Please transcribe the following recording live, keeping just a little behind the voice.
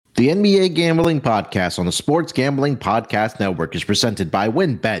The NBA Gambling Podcast on the Sports Gambling Podcast Network is presented by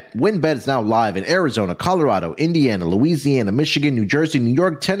WynnBET. WynnBET is now live in Arizona, Colorado, Indiana, Louisiana, Michigan, New Jersey, New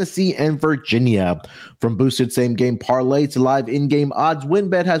York, Tennessee, and Virginia. From boosted same-game parlays to live in-game odds,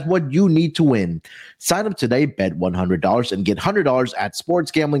 WynnBET has what you need to win. Sign up today, bet $100, and get $100 at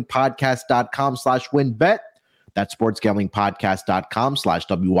sportsgamblingpodcast.com/WynnBET. That's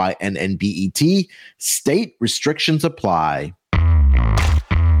sportsgamblingpodcast.com/WYNNBET. State restrictions apply.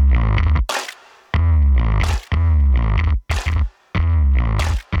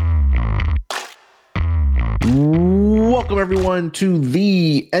 Welcome, everyone, to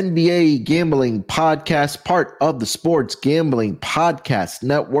the NBA Gambling Podcast, part of the Sports Gambling Podcast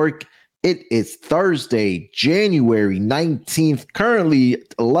Network. It is Thursday, January 19th, currently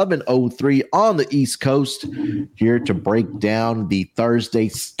 11:03 on the East Coast, here to break down the Thursday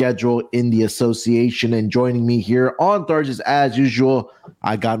schedule in the association. And joining me here on Thursdays, as usual,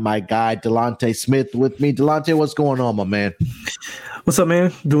 I got my guy, Delonte Smith, with me. Delonte, what's going on, my man? What's up,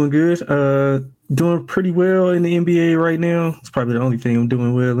 man? Doing good. Doing pretty well in the NBA right now. It's probably the only thing I'm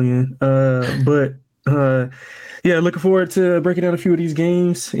doing well in. Yeah, looking forward to breaking down a few of these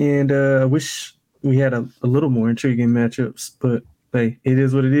games, and I wish we had a little more intriguing matchups, but hey, it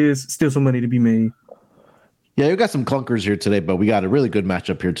is what it is. Still some money to be made. Yeah, we got some clunkers here today, but we got a really good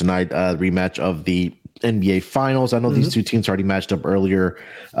matchup here tonight, rematch of the NBA Finals. I know these two teams already matched up earlier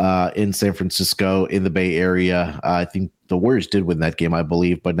in San Francisco, in the Bay Area. I think the Warriors did win that game, I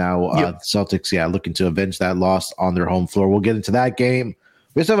believe, but now Celtics, looking to avenge that loss on their home floor. We'll get into that game.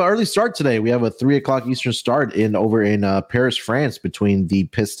 We also have an early start today. We have a 3 o'clock Eastern start over in Paris, France, between the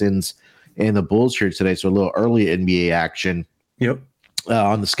Pistons and the Bulls here today. So a little early NBA action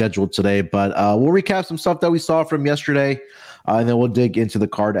on the schedule today. But we'll recap some stuff that we saw from yesterday, and then we'll dig into the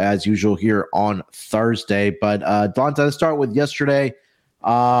card as usual here on Thursday. But Delonte, let's start with yesterday.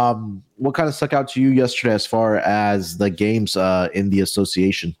 What kind of stuck out to you yesterday as far as the games in the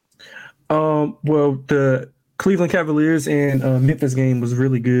association? Well, the Cleveland Cavaliers and Memphis game was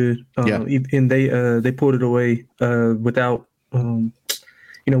really good. And they pulled it away without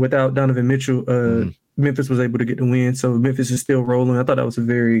Donovan Mitchell. Memphis was able to get the win, so Memphis is still rolling. I thought that was a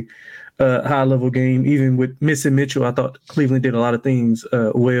very high level game. Even with missing Mitchell, I thought Cleveland did a lot of things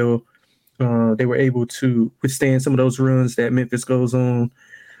well. They were able to withstand some of those runs that Memphis goes on.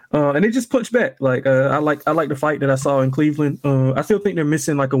 And they just punched back. I like the fight that I saw in Cleveland. I still think they're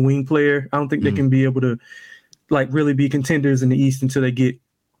missing like a wing player. I don't think they can be able to really be contenders in the East until they get,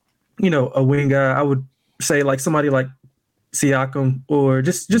 a wing guy. I would say like somebody like Siakam or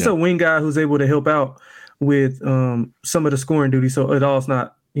just a wing guy who's able to help out with some of the scoring duty. So it all's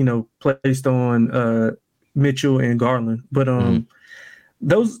not, placed on Mitchell and Garland. But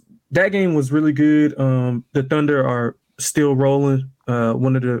that game was really good. The Thunder are still rolling.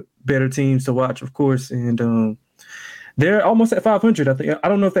 One of the better teams to watch, of course. And they're almost at 500. I think. I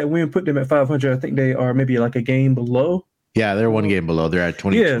don't know if that win put them at 500. I think they are maybe like a game below. Yeah, they're one game below. They're at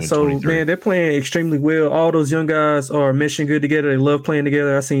 22. Yeah, so 23. Man, they're playing extremely well. All those young guys are meshing good together. They love playing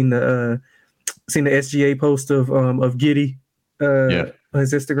together. I seen the SGA post of Giddey on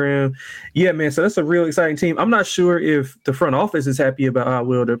his Instagram. Yeah, man. So that's a real exciting team. I'm not sure if the front office is happy about how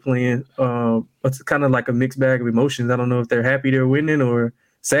well they're playing. It's kind of like a mixed bag of emotions. I don't know if they're happy they're winning or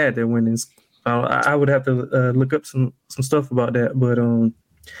sad they're winning. I would have to look up some stuff about that. But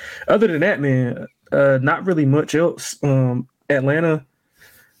other than that, man, not really much else. Atlanta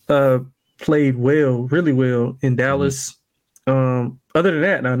played well, really well in Dallas. Other than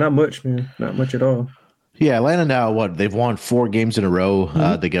that, no, not much, man. Not much at all. Yeah, Atlanta now, they've won 4 games in a row.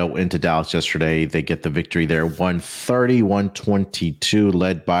 They go into Dallas yesterday. They get the victory there, 130-122,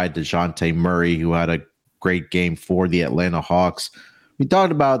 led by DeJounte Murray, who had a great game for the Atlanta Hawks. We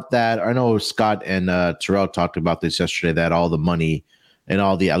talked about that. I know Scott and Terrell talked about this yesterday, that all the money and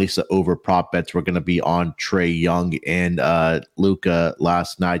all the, at least the over prop bets were going to be on Trae Young and Luka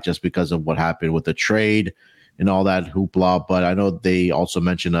last night just because of what happened with the trade and all that hoopla. But I know they also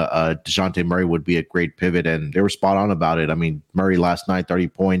mentioned DeJounte Murray would be a great pivot, and they were spot on about it. I mean, Murray last night, 30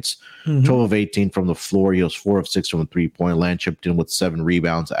 points, 12 of 18 from the floor. He was 4 of 6 from the three-point land, chipped in with 7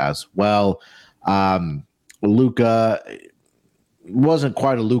 rebounds as well. Luka wasn't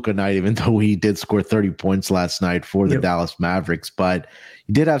quite a Luka night, even though he did score 30 points last night for the Dallas Mavericks. But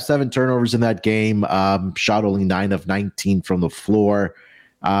he did have 7 turnovers in that game, shot only 9 of 19 from the floor.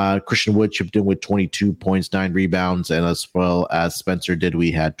 Christian Wood chipped in with 22 points, 9 rebounds, and as well as Spencer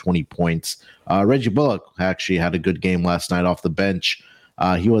Dinwiddie had 20 points. Reggie Bullock actually had a good game last night off the bench.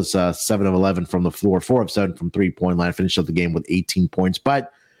 He was 7 of 11 from the floor, 4 of 7 from three-point line, finished up the game with 18 points.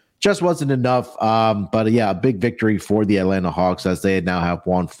 But just wasn't enough. But yeah, a big victory for the Atlanta Hawks as they now have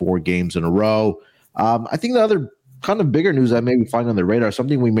won 4 games in a row. I think the other kind of bigger news I maybe find on the radar,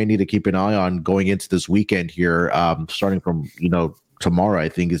 something we may need to keep an eye on going into this weekend here, starting from tomorrow, I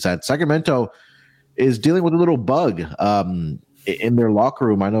think, is that Sacramento is dealing with a little bug in their locker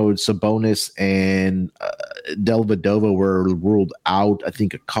room. I know Sabonis and Dellavedova were ruled out, I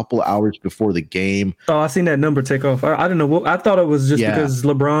think, a couple hours before the game. Oh, I seen that number take off. I didn't know. I thought it was just because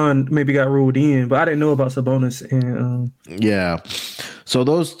LeBron maybe got ruled in, but I didn't know about Sabonis. And yeah, so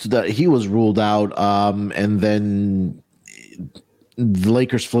he was ruled out, and then the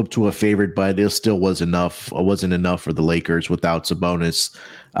Lakers flipped to a favorite, but it still was enough. It wasn't enough for the Lakers without Sabonis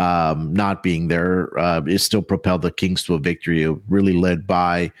not being there. It still propelled the Kings to a victory, really led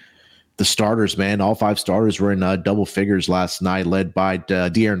by the starters, man. All 5 starters were in double figures last night, led by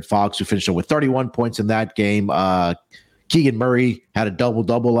De'Aaron Fox, who finished with 31 points in that game. Keegan Murray had a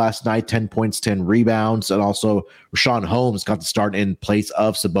double-double last night, 10 points, 10 rebounds. And also Rashawn Holmes got to start in place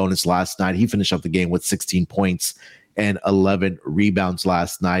of Sabonis last night. He finished up the game with 16 points and 11 rebounds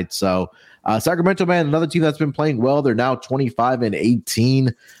last night. So Sacramento, man, another team that's been playing well. They're now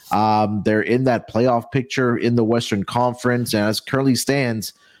 25-18. They're in that playoff picture in the Western Conference. And as it currently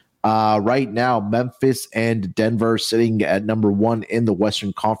stands, right now, Memphis and Denver sitting at number 1 in the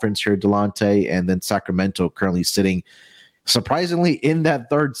Western Conference here, Delonte, and then Sacramento currently sitting surprisingly in that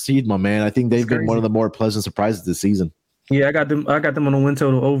 3rd seed, my man. I think they've been one of the more pleasant surprises this season. Yeah, I got them on a win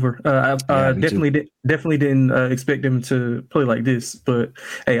total over. I definitely didn't expect them to play like this, but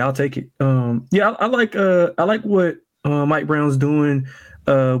hey, I'll take it. I like what Mike Brown's doing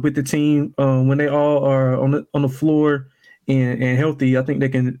with the team when they all are on the floor and healthy. I think they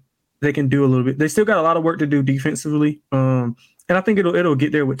can do a little bit. They still got a lot of work to do defensively, and I think it'll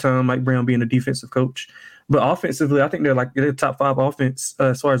get there with time. Mike Brown being a defensive coach, but offensively, I think they're top 5 offense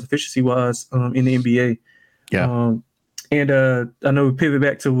as far as efficiency wise in the NBA. Yeah. And I know we pivot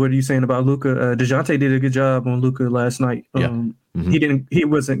back to what are you saying about Luka. DeJounte did a good job on Luka last night. He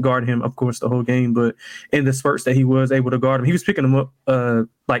wasn't guarding him, of course, the whole game, but in the spurts that he was able to guard him, he was picking him up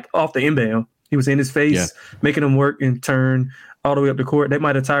like off the inbound. He was in his face, making him work and turn all the way up the court. They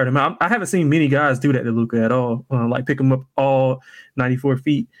might have tired him out. I haven't seen many guys do that to Luka at all, like pick him up all 94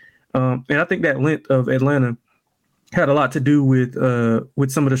 feet. And I think that length of Atlanta had a lot to do with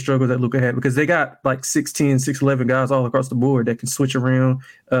some of the struggles that Luka had, because they got like 6'10", 6'11" guys all across the board that can switch around,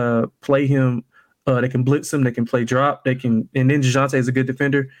 play him. They can blitz him. They can play drop. And then DeJounte is a good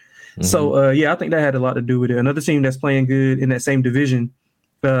defender. Mm-hmm. So I think that had a lot to do with it. Another team that's playing good in that same division,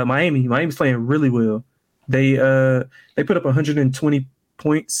 Miami. Miami's playing really well. They put up 120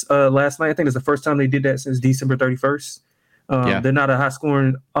 points last night. I think it's the first time they did that since December 31st. They're not a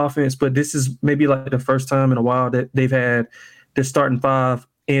high-scoring offense, but this is maybe like the first time in a while that they've had their starting 5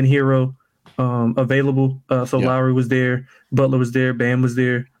 and Hero available. Lowry was there, Butler was there, Bam was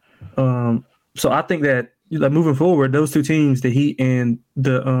there. So I think that moving forward, those 2 teams, the Heat and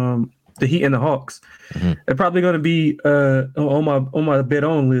the Hawks, are probably going to be on my bet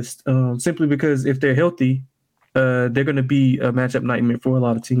on list simply because if they're healthy, they're going to be a matchup nightmare for a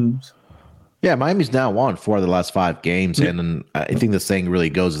lot of teams. Yeah, Miami's now won 4 of the last 5 games, and I think the saying really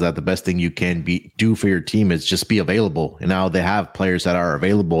goes is that the best thing you can do for your team is just be available. And now they have players that are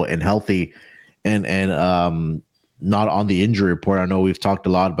available and healthy, and not on the injury report. I know we've talked a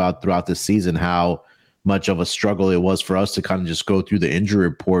lot about throughout this season how much of a struggle it was for us to kind of just go through the injury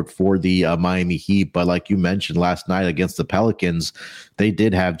report for the Miami Heat. But like you mentioned last night against the Pelicans, they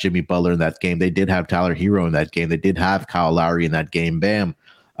did have Jimmy Butler in that game. They did have Tyler Hero in that game. They did have Kyle Lowry in that game. Bam.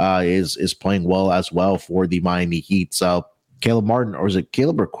 Is playing well as well for the Miami Heat. So Caleb Martin, or is it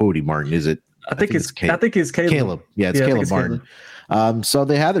Caleb or Cody Martin? Is it? I think it's Caleb. Yeah, it's Caleb Martin. So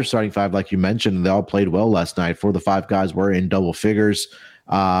they had their starting 5, like you mentioned, and they all played well last night. 4 of the 5 guys were in double figures.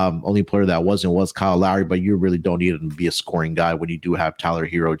 Only player that wasn't was Kyle Lowry, but you really don't need him to be a scoring guy when you do have Tyler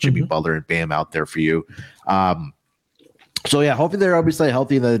Hero, Jimmy Butler, and Bam out there for you. So yeah, hopefully they're obviously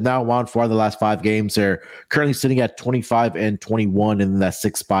healthy. They've now won 4 of the last 5 games. They're currently sitting at 25-21 in that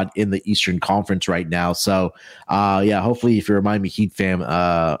 6th spot in the Eastern Conference right now. So hopefully if you're a Miami Heat fan,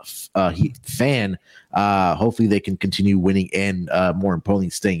 hopefully they can continue winning and more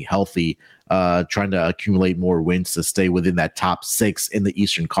importantly staying healthy, trying to accumulate more wins to stay within that top 6 in the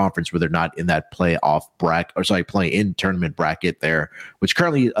Eastern Conference where they're not in that play-in tournament bracket there, which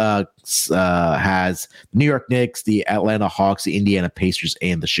currently has New York Knicks, the Atlanta Hawks, the Indiana Pacers,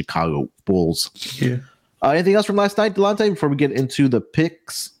 and the Chicago Bulls. Yeah. Anything else from last night, Delonte, before we get into the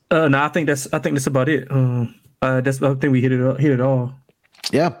picks? No, I think that's about it. I think we hit it all.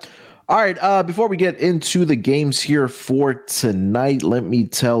 Yeah. All right, before we get into the games here for tonight, let me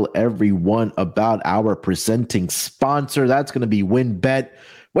tell everyone about our presenting sponsor. That's going to be WynnBET.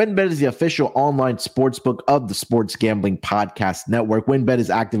 WynnBET is the official online sportsbook of the Sports Gambling Podcast Network. WynnBET is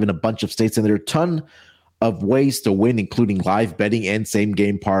active in a bunch of states, and there are a ton of ways to win, including live betting and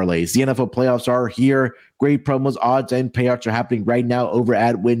same-game parlays. The NFL playoffs are here. Great promos, odds, and payouts are happening right now over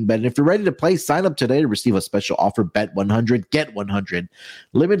at WynnBET. And if you're ready to play, sign up today to receive a special offer. Bet 100, get 100.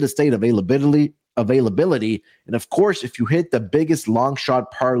 Limited state availability. And of course, if you hit the biggest long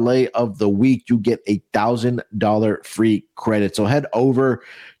shot parlay of the week, you get $1,000 free credit. So head over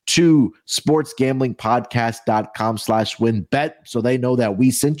to sportsgamblingpodcast.com/WynnBET so they know that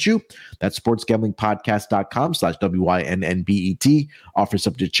we sent you. That's sportsgamblingpodcast.com/WYNNBET. Offer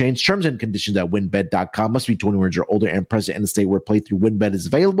subject to change. Terms and conditions at wynnbet.com. Must be 21 years or older and present in the state where play through WynnBET is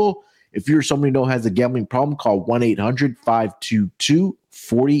available. If you're someone you know has a gambling problem, call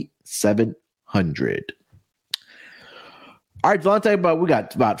 1-800-522-4700. All right, Delonte, but we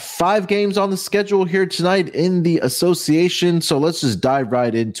got about 5 games on the schedule here tonight in the association, so let's just dive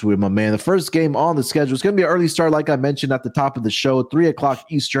right into it, my man. The first game on the schedule is going to be an early start, like I mentioned at the top of the show, 3 o'clock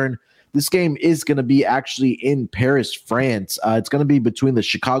Eastern. This game is going to be actually in Paris, France. It's going to be between the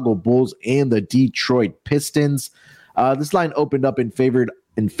Chicago Bulls and the Detroit Pistons. This line opened up in favor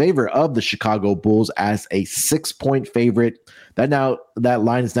of the Chicago Bulls as a 6-point favorite. That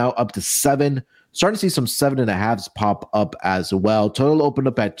line is now up to 7. Starting to see some 7.5s pop up as well. Total opened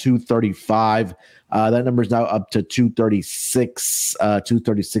up at 235. That number is now up to 236,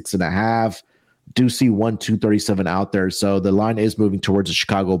 236.5. Do see 237 out there. So the line is moving towards the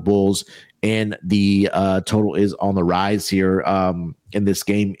Chicago Bulls, and the total is on the rise here in this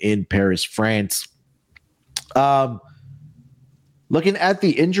game in Paris, France. Looking at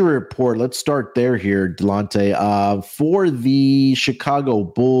the injury report, let's start there here, Delonte. For the Chicago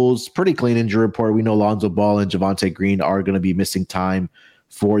Bulls, pretty clean injury report. We know Lonzo Ball and Javonte Green are going to be missing time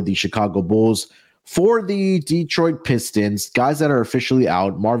for the Chicago Bulls. For the Detroit Pistons, guys that are officially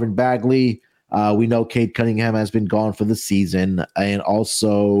out, Marvin Bagley, we know Cade Cunningham has been gone for the season, and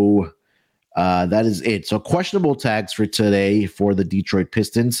also that is it. So questionable tags for today for the Detroit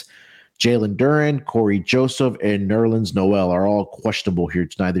Pistons. Jalen Duren, Corey Joseph, and Nerlens Noel are all questionable here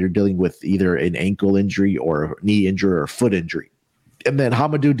tonight. They're dealing with either an ankle injury or a knee injury or a foot injury. And then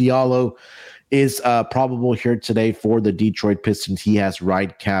Hamidou Diallo is probable here today for the Detroit Pistons. He has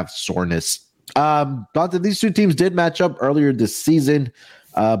right calf soreness. These two teams did match up earlier this season,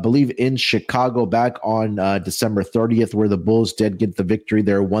 I believe in Chicago back on December 30th, where the Bulls did get the victory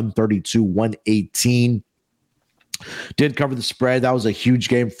there, 132-118. Did cover the spread. That was a huge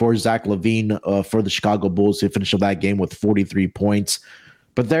game for Zach LaVine for the Chicago Bulls. He finished that game with 43 points.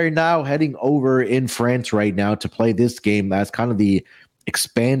 But they're now heading over in France right now to play this game. That's kind of the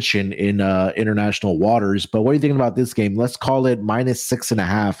expansion in international waters. But what are you thinking about this game? Let's call it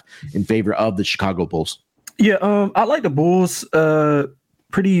 -6.5 in favor of the Chicago Bulls. Yeah, I like the Bulls.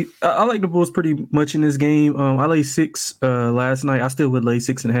 I like the Bulls pretty much in this game. I laid 6 last night. I still would lay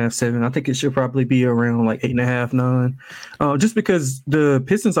 6.5, 7. I think it should probably be around like 8.5, 9. Just because the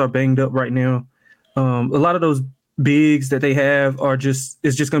Pistons are banged up right now. A lot of those bigs that they have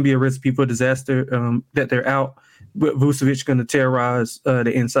it's just going to be a recipe for disaster that they're out. Vucevic going to terrorize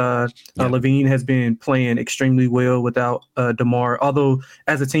the inside. Yeah. LaVine has been playing extremely well without DeMar. Although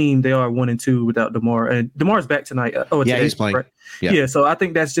as a team they are 1-2 without DeMar. And DeMar's back tonight. He's playing. Right? Yeah. So I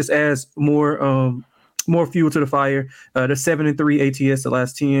think that's just adds more fuel to the fire. They're 7-3 ATS the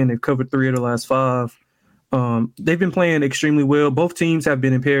last 10. They've covered 3 of the last 5. They've been playing extremely well. Both teams have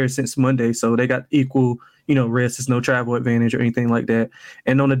been in Paris since Monday, so they got equal, rest. There's no travel advantage or anything like that.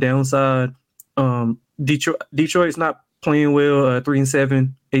 And on the downside, Detroit's not playing well.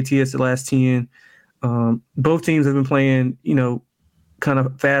 3-7 ATS the last 10. Both teams have been playing, kind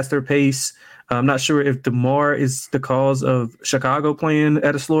of faster pace. I'm not sure if DeMar is the cause of Chicago playing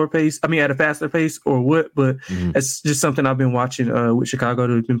at a faster pace or what, but it's just something I've been watching with Chicago.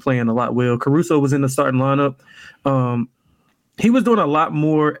 They've been playing a lot well. Caruso was in the starting lineup. He was doing a lot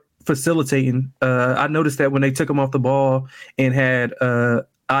more facilitating. I noticed that when they took him off the ball and had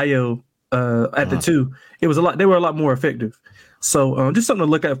Ayo at the 2, they were a lot more effective. So just something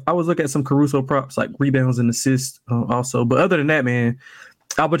to look at. I was looking at some Caruso props like rebounds and assists also. But other than that, man,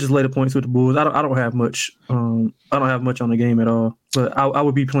 I would just lay the points with the Bulls. I don't have much. I don't have much on the game at all. But I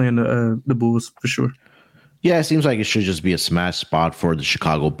would be playing the Bulls for sure. Yeah, it seems like it should just be a smash spot for the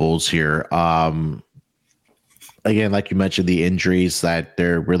Chicago Bulls here. Again, like you mentioned, the injuries that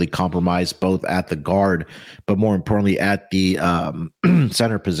they're really compromised both at the guard, but more importantly at the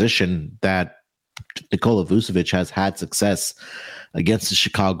center position. That Nikola Vucevic has had success against the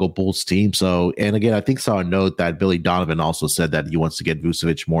Chicago Bulls team. So, and again, I think saw a note that Billy Donovan also said that he wants to get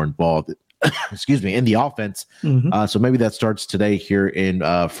Vucevic more involved, excuse me, in the offense. So maybe that starts today here in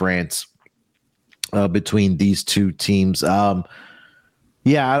France between these two teams.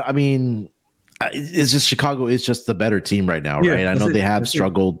 Yeah, I mean, it's just Chicago is just the better team right now, right? I know they have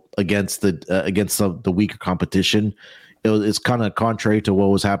struggled against the weaker competition. It's kind of contrary to what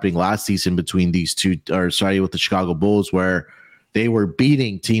was happening last season between these two, or sorry, with the Chicago Bulls, where they were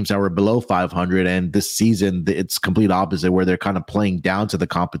beating teams that were below 500, and this season it's complete opposite, where they're kind of playing down to the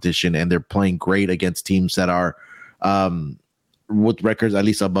competition and they're playing great against teams that are with records at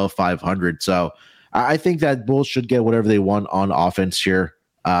least above 500. So I think that Bulls should get whatever they want on offense here.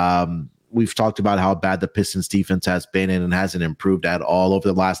 We've talked about how bad the Pistons defense has been, and it hasn't improved at all over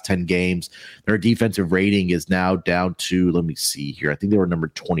the last 10 games. Their defensive rating is now down to, let me see here. I think they were number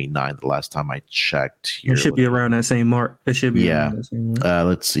 29 the last time I checked here. It should be around that same mark. It should be around that same mark.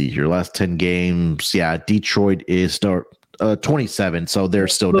 Let's see here. Last 10 games. Yeah, Detroit is 27, so they're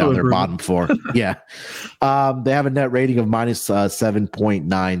still down their bottom four. Yeah. They have a net rating of minus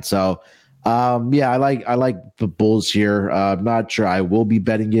 7.9. So yeah, I like the Bulls here. I'm not sure I will be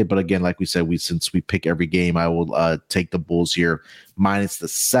betting it, but again, like we said, since we pick every game, I will take the Bulls here minus the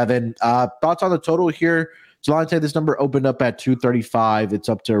 7. Thoughts on the total here? Delonte, this number opened up at 235. It's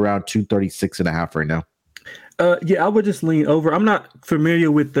up to around 236.5 right now. Yeah, I would just lean over. I'm not familiar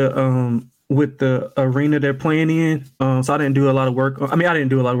with the arena they're playing in, so I didn't do a lot of work. I mean, I didn't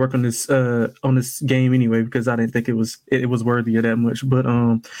do a lot of work on this game anyway, because I didn't think it was worthy of that much. But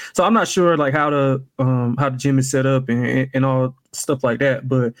so I'm not sure like how the gym is set up and all stuff like that.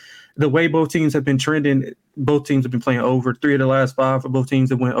 But the way both teams have been trending, both teams have been playing over. 3 of the last 5 for both teams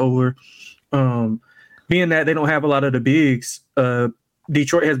that went over. Being that they don't have a lot of the bigs,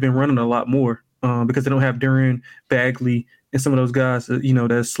 Detroit has been running a lot more because they don't have Duren, Bagley, and some of those guys,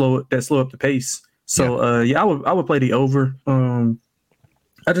 that slow up the pace. So I would play the over.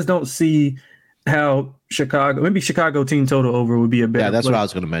 I just don't see how Chicago team total over would be a better. Yeah, that's play. what I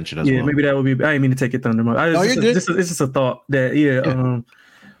was going to mention as well. Yeah, maybe that would be. I didn't mean to take it thunder. It's just a thought that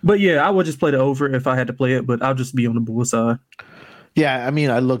but yeah, I would just play the over if I had to play it, but I'll just be on the Bulls side. Yeah, I mean,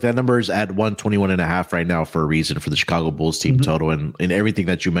 that number is at 121.5 right now for a reason for the Chicago Bulls team total. And everything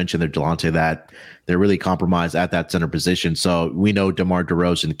that you mentioned there, Delonte, that they're really compromised at that center position. So we know DeMar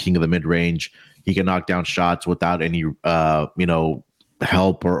DeRozan, king of the mid-range, he can knock down shots without any,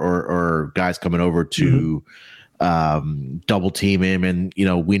 help or guys coming over to double team him. And,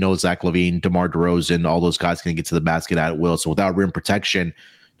 we know Zach LaVine, DeMar DeRozan, all those guys can get to the basket at will. So without rim protection,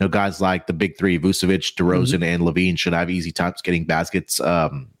 guys like the big three, Vucevic, DeRozan, and LaVine should have easy times getting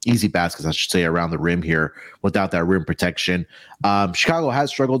easy baskets, I should say, around the rim here without that rim protection. Chicago has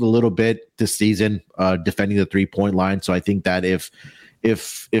struggled a little bit this season defending the 3-point line. So I think that if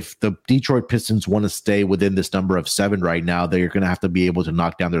the Detroit Pistons want to stay within this number of 7 right now, they're going to have to be able to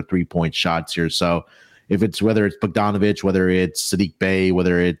knock down their 3-point shots here. So whether it's Bogdanovich, whether it's Saddiq Bey,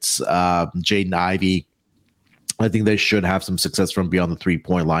 whether it's Jaden Ivey, I think they should have some success from beyond the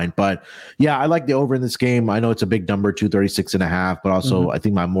 3-point line. But yeah, I like the over in this game. I know it's a big number, 236.5, but also I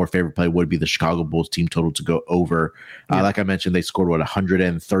think my more favorite play would be the Chicago Bulls team total to go over. Like I mentioned, they scored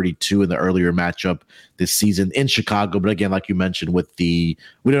 132 in the earlier matchup this season in Chicago. But again, like you mentioned, we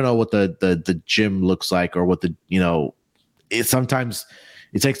don't know what the gym looks like, or what sometimes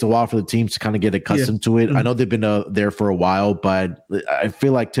it takes a while for the teams to kind of get accustomed to it. I know they've been there for a while, but I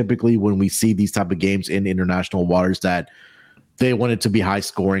feel like typically when we see these type of games in international waters, that they want it to be high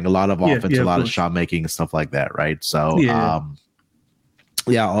scoring, a lot of offense, a lot of shot making and stuff like that, right? So,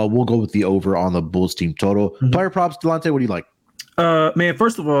 we'll go with the over on the Bulls team total. Player props, Delonte, what do you like? Man,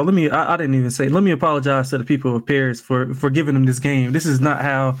 first of all, I didn't even say, let me apologize to the people of Paris for giving them this game. This is not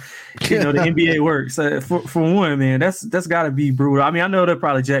how, the NBA works. For one, man, that's gotta be brutal. I mean, I know they're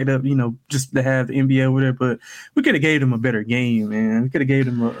probably jacked up, just to have the NBA over there, but we could have gave them a better game, man. We could have gave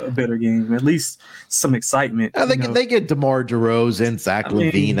them a better game, at least some excitement. They get DeMar DeRozan and Zach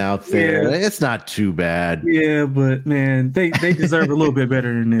LaVine out there. Yeah. It's not too bad. Yeah, but man, they deserve a little bit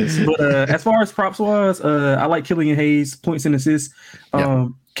better than this. But as far as props wise, I like Killian Hayes, points and assists.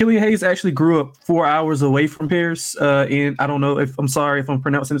 Killian Hayes actually grew up 4 hours away from Paris. And I don't know I'm sorry if I'm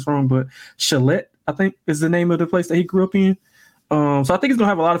pronouncing this wrong, but Chalette, I think, is the name of the place that he grew up in. So I think he's gonna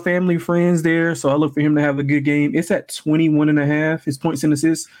have a lot of family friends there. So I look for him to have a good game. It's at 21.5. His points and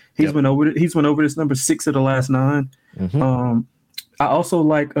assists. He's went over this number 6 of the last 9. I also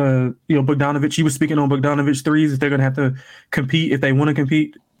like Bogdanovich. He was speaking on Bogdanovich threes. If they're gonna have to compete, if they want to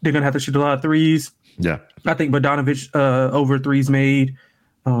compete, they're gonna have to shoot a lot of threes. Yeah, I think Bogdanovich over threes made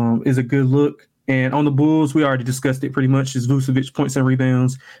is a good look. And on the Bulls, we already discussed it pretty much. Is Vucevic points and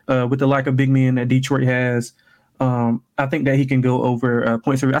rebounds with the lack of big men that Detroit has. I think that he can go over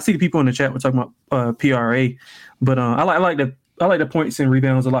points. I see the people in the chat were talking about PRA, but I like the points and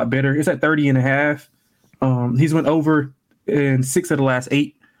rebounds a lot better. It's at 30.5. He's went over in 6 of the last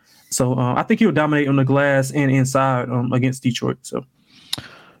 8. So I think he'll dominate on the glass and inside against Detroit. So.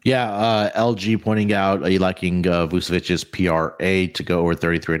 Yeah, LG pointing out you liking Vucevic's PRA to go over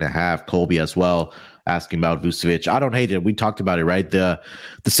 33.5. Colby as well asking about Vucevic. I don't hate it. We talked about it, right? The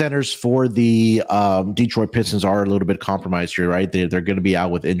centers for the Detroit Pistons are a little bit compromised here, right? They're going to be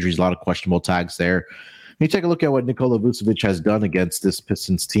out with injuries, a lot of questionable tags there. You take a look at what Nikola Vucevic has done against this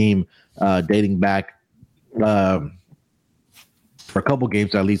Pistons team, dating back for a couple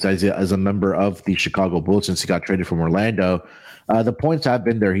games at least as a member of the Chicago Bulls since he got traded from Orlando. The points have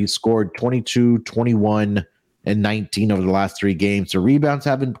been there. He's scored 22, 21, and 19 over the last 3 games. The rebounds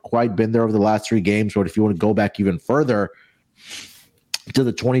haven't quite been there over the last 3 games, but if you want to go back even further to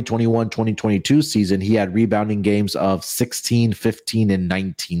the 2021-2022 season, he had rebounding games of 16, 15, and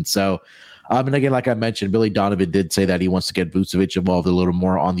 19. So, and again, like I mentioned, Billy Donovan did say that he wants to get Vucevic involved a little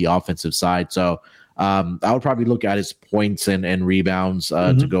more on the offensive side. So, I would probably look at his points and rebounds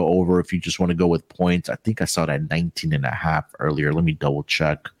to go over if you just want to go with points. I think I saw it at 19.5 earlier. Let me double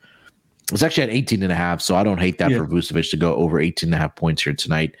check. It's actually at 18.5, so I don't hate that for Vucevic to go over 18.5 points here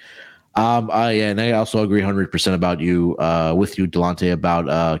tonight. And I also agree 100% about you, with you, Delonte,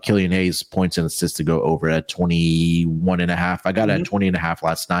 about Killian Hayes' points and assists to go over at 21.5. I got it at 20.5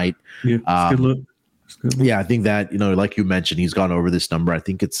 last night. Yeah, good look. Yeah, I think that, like you mentioned, he's gone over this number. I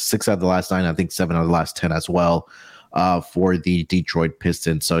think it's 6 out of the last 9. I think 7 out of the last 10 as well for the Detroit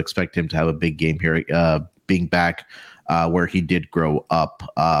Pistons. So expect him to have a big game here, being back where he did grow up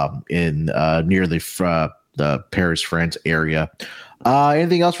in near the Paris, France area.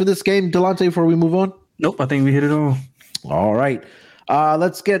 Anything else for this game, Delonte, before we move on? Nope, I think we hit it all. All right.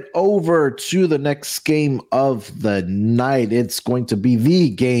 Let's get over to the next game of the night. It's going to be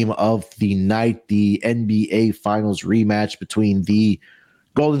the game of the night, the NBA Finals rematch between the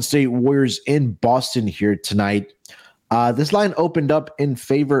Golden State Warriors in Boston here tonight. This line opened up in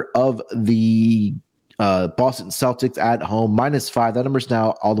favor of the Boston Celtics at home, -5. That number's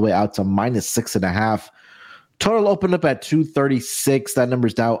now all the way out to -6.5. Total opened up at 236. That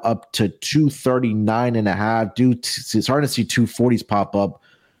number's now up to 239.5. It's hard to see 240s pop up,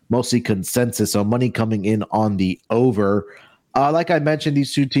 mostly consensus. So money coming in on the over. Like I mentioned,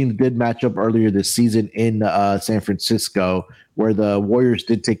 these two teams did match up earlier this season in San Francisco, where the Warriors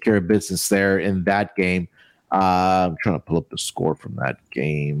did take care of business there in that game. I'm trying to pull up the score from that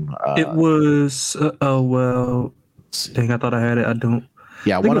game. It was, dang, I thought I had it. I don't.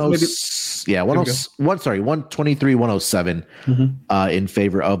 Yeah, 123-107 in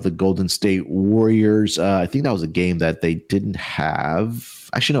favor of the Golden State Warriors. I think that was a game that they didn't have.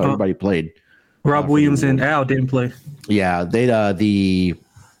 Actually, no, everybody played. Rob Williams and Al didn't play. Yeah, the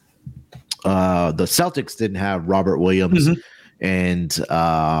Celtics didn't have Robert Williams and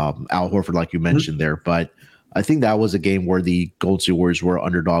Al Horford, like you mentioned there, but I think that was a game where the Golden State Warriors were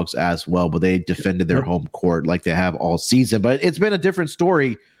underdogs as well, but they defended their home court like they have all season. But it's been a different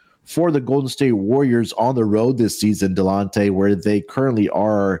story for the Golden State Warriors on the road this season, Delonte, where they currently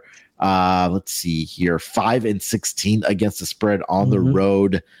are, 5-16 against the spread on the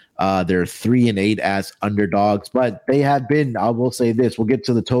road. They're 3-8 as underdogs, but they have been, I will say this, we'll get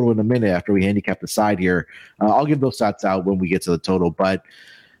to the total in a minute after we handicap the side here. I'll give those stats out when we get to the total, but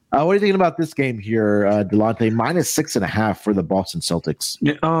what are you thinking about this game here, Delonte? -6.5 for the Boston Celtics.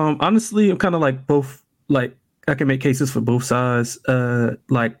 Yeah, honestly, I'm kind of like both. Like I can make cases for both sides.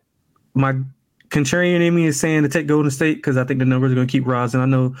 Like my contrarian in me is saying to take Golden State because I think the numbers are going to keep rising. I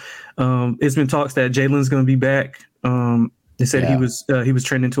know it's been talks that Jalen's going to be back. They said he was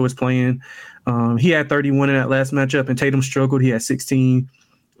trending towards playing. He had 31 in that last matchup, and Tatum struggled. He had 16.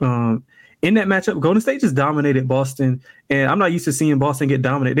 In that matchup, Golden State just dominated Boston, and I'm not used to seeing Boston get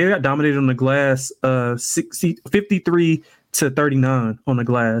dominated. They got dominated on the glass, 53-39 on the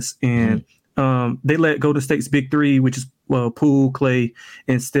glass, and they let Golden State's big three, which is Poole, Clay,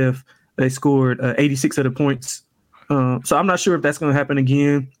 and Steph. They scored 86 of the points. So I'm not sure if that's going to happen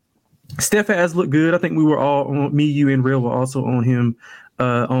again. Steph has looked good. I think we were all on, me, you, and Real were also on him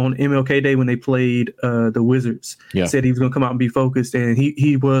on MLK Day when they played the Wizards. Yeah. Said he was going to come out and be focused, and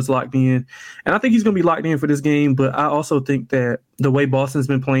he was locked in. And I think he's going to be locked in for this game, but I also think that the way Boston's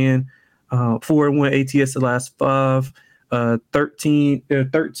been playing, 4-1 ATS the last 5, 13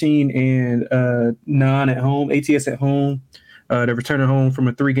 and 9 at home, ATS at home. They're returning home from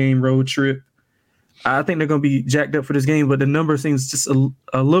a 3-game road trip. I think they're going to be jacked up for this game, but the number seems just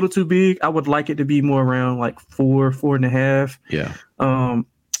a little too big. I would like it to be more around like 4.5. Yeah.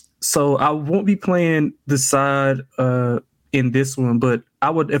 So I won't be playing the side in this one, but I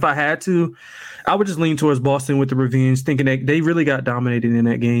would, if I had to, I would just lean towards Boston with the revenge, thinking that they really got dominated in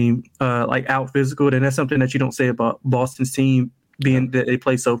that game, like out physical. And that's something that you don't say about Boston's team, being that they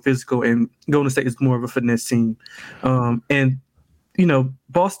play so physical, and Golden State is more of a finesse team. And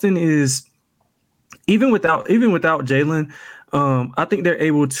Boston is even without Jalen. I think they're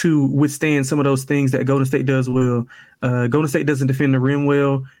able to withstand some of those things that Golden State does well. Golden State doesn't defend the rim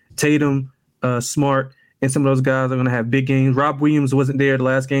well. Tatum, Smart, and some of those guys are going to have big games. Rob Williams wasn't there the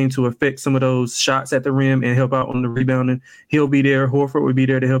last game to affect some of those shots at the rim and help out on the rebounding. He'll be there. Horford would be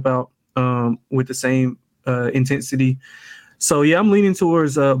there to help out with the same intensity. So, yeah, I'm leaning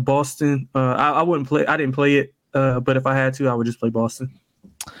towards Boston. I wouldn't play. I didn't play it, but if I had to, I would just play Boston.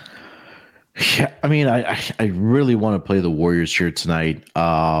 Yeah, I mean, I really want to play the Warriors here tonight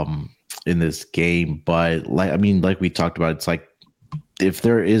in this game, but like we talked about, it's like if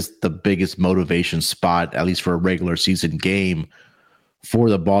there is the biggest motivation spot, at least for a regular season game for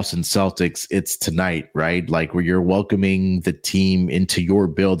the Boston Celtics, it's tonight, right? Like where you're welcoming the team into your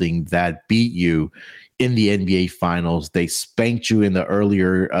building that beat you in the NBA Finals. They spanked you in the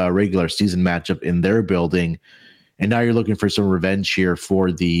earlier regular season matchup in their building. And now you're looking for some revenge here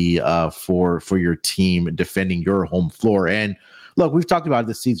for the for your team defending your home floor. And look, we've talked about it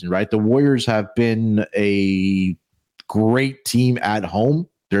this season, right? The Warriors have been a great team at home.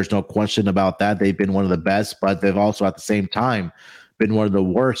 There's no question about that. They've been one of the best, but they've also at the same time been one of the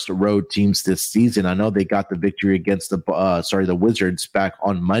worst road teams this season. I know they got the victory against the Wizards back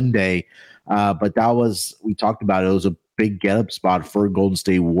on Monday, but that was, we talked about it, it was a big get-up spot for Golden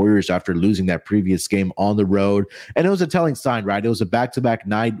State Warriors after losing that previous game on the road. And it was a telling sign, right? It was a back-to-back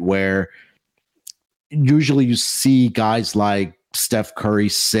night where usually you see guys like Steph Curry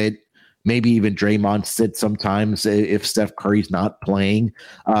sit, maybe even Draymond sit sometimes if Steph Curry's not playing.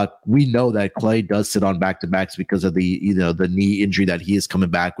 We know that Klay does sit on back-to-backs because of the knee injury that he is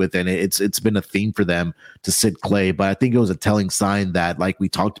coming back with, and it's been a theme for them to sit Klay. But I think it was a telling sign that, like we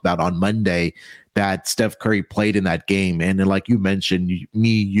talked about on Monday, that Steph Curry played in that game. And then, like you mentioned, me,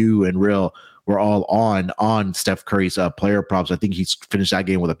 you, and Real were all on Steph Curry's player props. I think he's finished that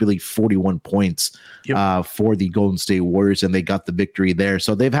game with, I believe, 41 points for the Golden State Warriors, and they got the victory there.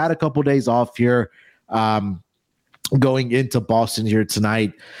 So they've had a couple days off here going into Boston here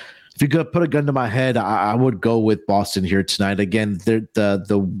tonight. If you could put a gun to my head, I would go with Boston here tonight. Again,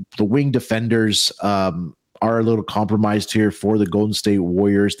 the wing defenders are a little compromised here for the Golden State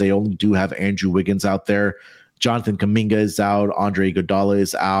Warriors. They only do have Andrew Wiggins out there. Jonathan Kuminga is out. Andre Iguodala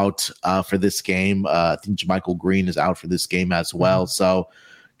is out for this game. I think JaMychal Green is out for this game as well. So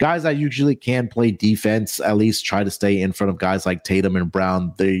guys that usually can play defense, at least try to stay in front of guys like Tatum and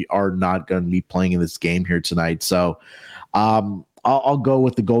Brown. They are not going to be playing in this game here tonight. So I'll go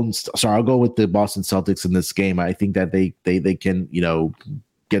with I'll go with the Boston Celtics in this game. I think that they can,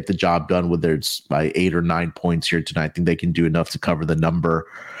 get the job done, whether it's by 8 or 9 points here tonight. I think they can do enough to cover the number.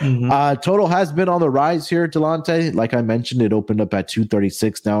 Total has been on the rise here, Delonte. Like I mentioned, it opened up at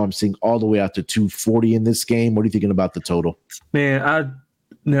 236. Now I'm seeing all the way out to 240 in this game. What are you thinking about the total? Man,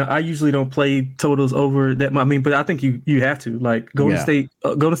 I usually don't play totals over that. I mean, but I think you have to. Like Golden State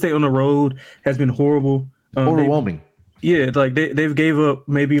on the road has been horrible. Overwhelming. Like they've gave up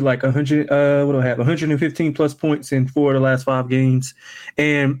maybe like 115 plus points in 4 of the last 5 games,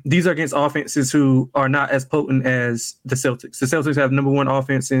 and these are against offenses who are not as potent as the Celtics. The Celtics have number 1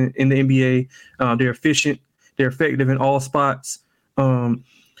 offense in the NBA. They're efficient, they're effective in all spots.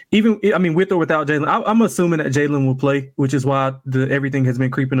 Even with or without Jalen, I'm assuming that Jalen will play, which is why everything has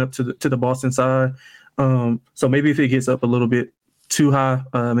been creeping up to the Boston side. So maybe if it gets up a little bit too high,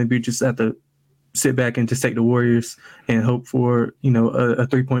 maybe you just have to sit back and just take the Warriors and hope for, a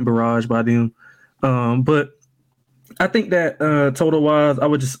 3-point barrage by them. But I think that total wise, I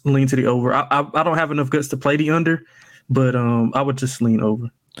would just lean to the over. I don't have enough guts to play the under, but I would just lean over.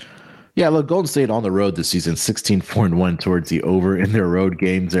 Yeah, look, Golden State on the road this season, 16-4-1 towards the over in their road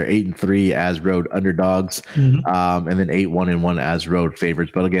games. They're 8-3 as road underdogs, and then 8-1-1 as road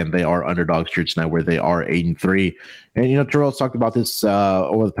favorites. But again, they are underdogs here tonight, where they are 8-3. And Terrell's talked about this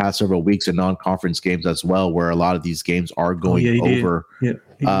over the past several weeks in non-conference games as well, where a lot of these games are going over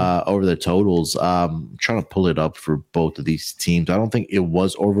the totals. Trying to pull it up for both of these teams. I don't think it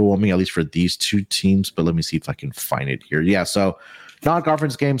was overwhelming, at least for these two teams. But let me see if I can find it here. Yeah, so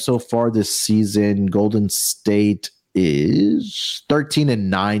non-conference games so far this season, Golden State is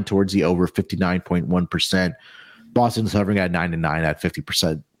 13-9 towards the over, 59.1%. Boston's hovering at 9-9 at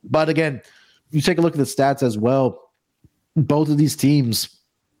 50%. But again, you take a look at the stats as well, both of these teams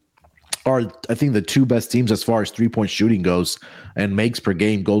are, I think, the two best teams as far as 3-point shooting goes and makes per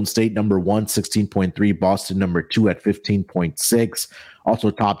game. Golden State number 1, 16.3. Boston number 2 at 15.6.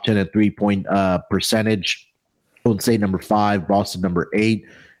 Also top 10 at 3-point percentage. Golden State number 5, Boston number 8,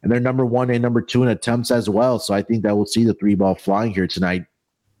 and they're number 1 and number 2 in attempts as well. So I think that we'll see the 3-ball flying here tonight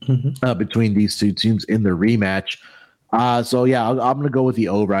between these two teams in the rematch. So yeah, I'm going to go with the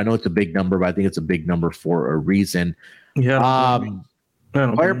over. I know it's a big number, but I think it's a big number for a reason. Yeah.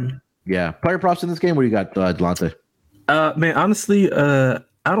 Player props in this game. What do you got, Delonte? Man, honestly,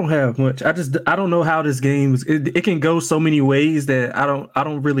 I don't have much. I don't know how this game is. It can go so many ways that I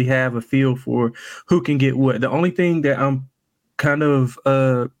don't really have a feel for who can get what. The only thing that I'm kind of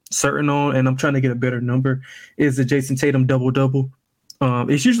certain on, and I'm trying to get a better number, is the Jason Tatum double.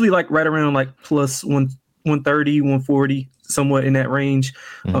 It's usually like right around like plus 130, 140, somewhat in that range.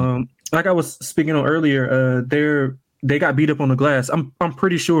 Like I was speaking on earlier, they got beat up on the glass. I'm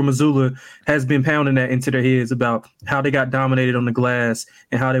pretty sure Missoula has been pounding that into their heads about how they got dominated on the glass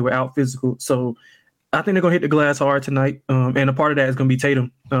and how they were out physical. So I think they're going to hit the glass hard tonight. And a part of that is going to be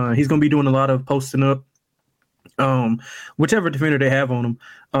Tatum. He's going to be doing a lot of posting up, whichever defender they have on him.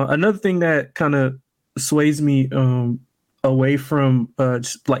 Another thing that kind of sways me away from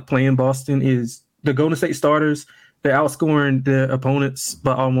just like playing Boston is the Golden State starters. They're outscoring the opponents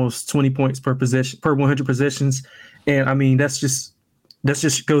by almost 20 points per possession, per 100 possessions. And I mean, that's just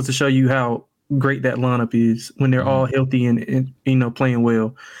goes to show you how great that lineup is when they're all healthy and playing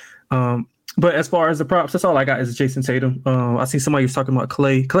well. But as far as the props, that's all I got is Jason Tatum. I see somebody was talking about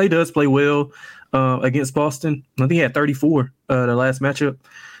Clay. Clay does play well against Boston. I think he had 34 the last matchup.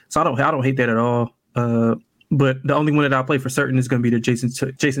 So I don't hate that at all. But the only one that I play for certain is going to be the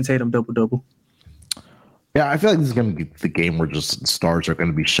Jason Tatum double. Yeah, I feel like this is going to be the game where just stars are going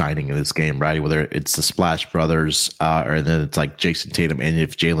to be shining in this game, right? Whether it's the Splash Brothers or then it's like Jason Tatum, and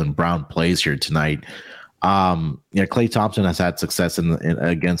if Jaylen Brown plays here tonight, Klay Thompson has had success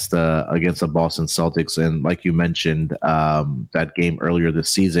against the Boston Celtics, and like you mentioned, that game earlier this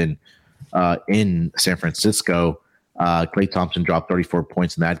season in San Francisco, Klay Thompson dropped 34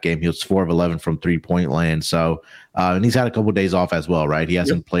 points in that game. He was 4 of 11 from 3-point land. So, and he's had a couple of days off as well, right? He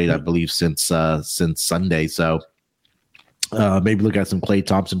hasn't played, I believe, since Sunday. So, maybe look at some Klay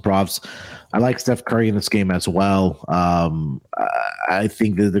Thompson props. I like Steph Curry in this game as well. I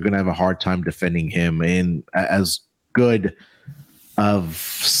think that they're going to have a hard time defending him. And as good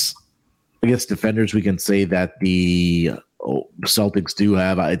of, I guess, defenders we can say that the Celtics do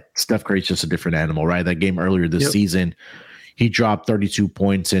have, Steph Curry's just a different animal, right? That game earlier this season, he dropped 32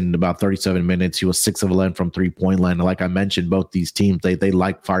 points in about 37 minutes. He was 6 of 11 from 3-point land. And like I mentioned, both these teams, they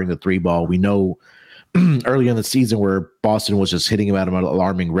like firing the 3-ball. We know early in the season where Boston was just hitting him at an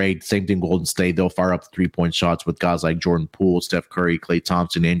alarming rate. Same thing, Golden State. They'll fire up the 3-point shots with guys like Jordan Poole, Steph Curry, Klay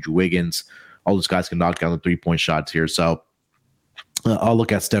Thompson, Andrew Wiggins. All those guys can knock down the 3-point shots here. So I'll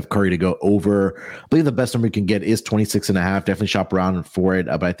look at Steph Curry to go over. I believe the best number you can get is 26.5. Definitely shop around for it.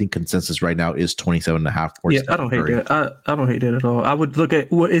 But I think consensus right now is 27.5. Yeah, Steph Curry. Hate that. I don't hate that at all. I would look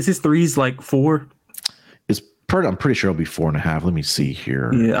at, what is his threes like 4? I'm pretty sure it'll be 4.5. Let me see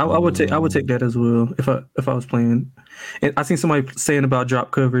here. Yeah, I would take that as well if I was playing. And I seen somebody saying about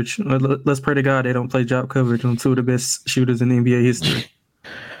drop coverage. Let's pray to God they don't play drop coverage on 2 of the best shooters in the NBA history.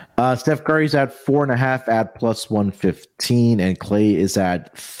 Steph Curry's at 4.5 at plus 115, and Klay is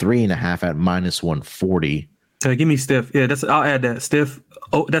at 3.5 at minus 140. Give me Steph. Yeah, I'll add that. Steph.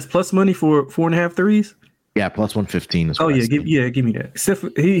 Oh, that's plus money for 4.5 threes. Yeah, plus 115 is. Oh yeah, give me that. Steph.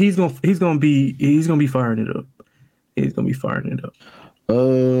 He's gonna be firing it up. He's gonna be firing it up.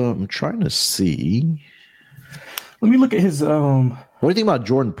 I'm trying to see. Let me look at his. What do you think about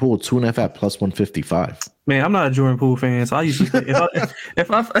Jordan Poole 2.5 at plus 155? Man, I'm not a Jordan Poole fan, so I usually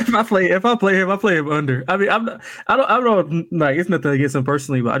if I play him, I play him under. I mean, I don't like, it's nothing against him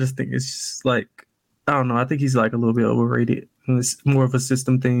personally, but I just think it's just like, I don't know. I think he's like a little bit overrated. It's more of a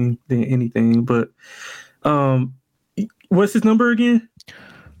system thing than anything. But what's his number again?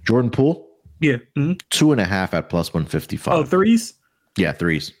 Jordan Poole? Yeah. 2.5 at plus 155. Oh, threes? Yeah,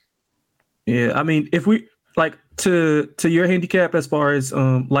 threes. Yeah, I mean, if we like to your handicap as far as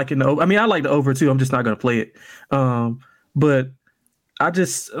like in the over, I mean, I like the over too. I'm just not gonna play it. But I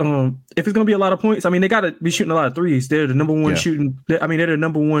just if it's gonna be a lot of points, I mean, they gotta be shooting a lot of threes. They're the number one shooting. I mean, they're the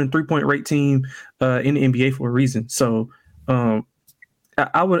number 1 3-point rate team in the NBA for a reason. So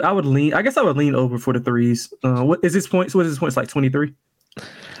I would lean. I guess I would lean over for the threes. What is his points? What is his points, like 23?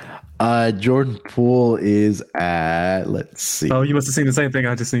 Jordan Poole is at, let's see. Oh, you must have seen the same thing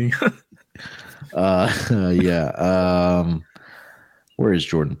I just seen. Yeah. Where is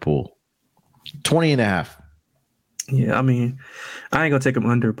Jordan Poole? 20 and a half. Yeah, I mean, I ain't gonna take him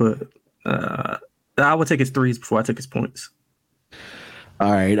under, but I would take his threes before I took his points.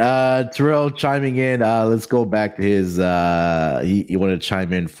 All right. Terrell chiming in. Let's go back to his he wanted to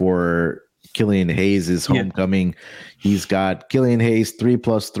chime in for Killian Hayes' homecoming. He's got Killian Hayes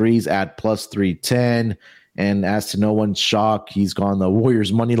 3+3s at +310. And as to no one's shock, he's gone the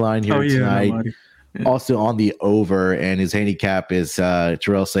Warriors money line here tonight. Yeah. Also on the over, and his handicap is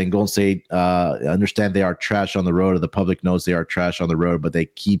Terrell saying Golden State understand they are trash on the road, or the public knows they are trash on the road, but they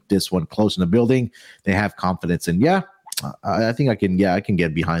keep this one close in the building. They have confidence, and I think I can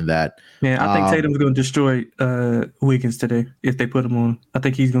get behind that. Yeah, I think Tatum's going to destroy Wiggins today if they put him on. I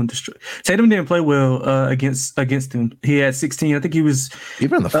think he's going to destroy. Tatum didn't play well against him. He had 16. I think he was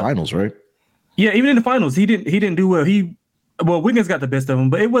even in the finals, right? Yeah, even in the finals, he didn't do well. Wiggins got the best of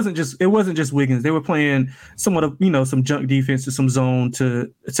him, but it wasn't just Wiggins. They were playing somewhat of some junk defense to some zone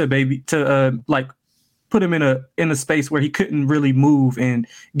to put him in a space where he couldn't really move and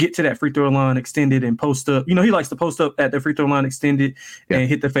get to that free throw line extended and post up. He likes to post up at the free throw line extended and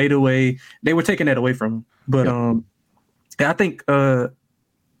hit the fadeaway. They were taking that away from him, but I think I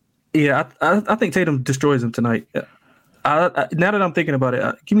think Tatum destroys him tonight. Now that I'm thinking about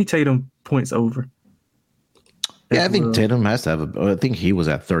it, give me Tatum points over. Yeah, I think Tatum has to have I think he was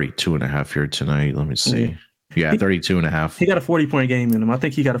at 32.5 here tonight. Let me see. Yeah, 32.5. He got a 40-point game in him. I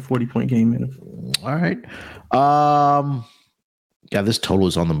think he got a 40-point game in him. All right. Yeah, this total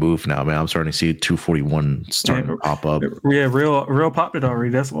is on the move now, man. I'm starting to see 241 starting to pop up. Yeah, real popped it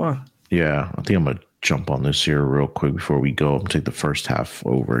already. That's why. Yeah, I think I'm going to jump on this here real quick before we go. I'm going to take the first half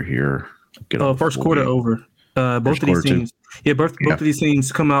over here. First quarter over. Both of these teams. Yeah, both of these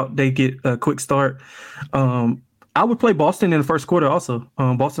teams come out. They get a quick start. I would play Boston in the first quarter also.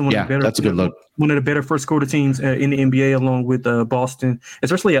 Boston, that's a good look. One of the better first quarter teams in the NBA, along with Boston,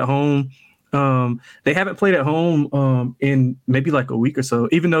 especially at home. They haven't played at home in maybe like a week or so.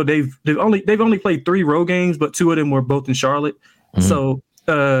 Even though they've only played 3 road games, but 2 of them were both in Charlotte. Mm-hmm. So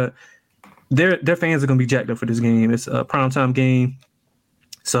their fans are going to be jacked up for this game. It's a primetime game.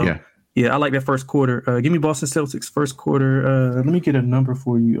 So. Yeah, I like that first quarter. Give me Boston Celtics first quarter. Let me get a number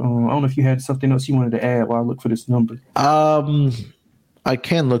for you. I don't know if you had something else you wanted to add while I look for this number. I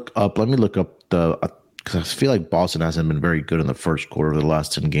can look up. Let me look up because I feel like Boston hasn't been very good in the first quarter of the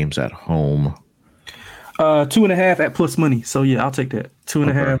last 10 games at home. 2.5 at plus money. So yeah, I'll take that.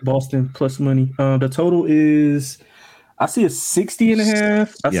 2.5 Boston plus money. The total is, I see a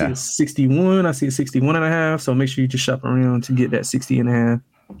 60.5. I see a 61. I see a 61.5. So make sure you just shop around to get that 60.5.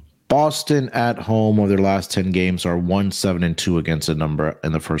 Boston at home of their last 10 games are 1-7-2 against a number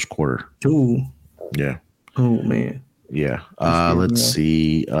in the first quarter. Ooh. Yeah. Oh, man. Yeah. Let's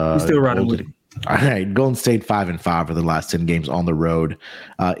see. Still riding with it. All right. Golden State 5-5 for the last 10 games on the road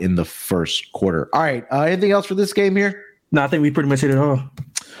in the first quarter. All right. Anything else for this game here? No, I think we pretty much hit it all.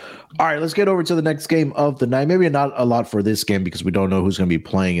 All right, let's get over to the next game of the night. Maybe not a lot for this game because we don't know who's going to be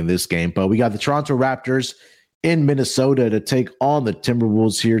playing in this game, but we got the Toronto Raptors in Minnesota to take on the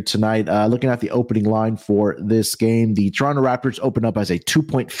Timberwolves here tonight. Looking at the opening line for this game, the Toronto Raptors open up as a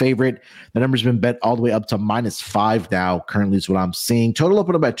 2-point favorite. The number's been bet all the way up to -5 now. Currently is what I'm seeing. Total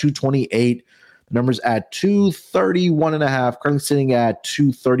open up at 228. The number's at 231.5. Currently sitting at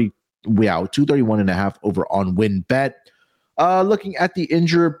 230. 231.5 over on WinBet. Looking at the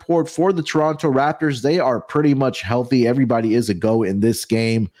injury report for the Toronto Raptors, they are pretty much healthy. Everybody is a go in this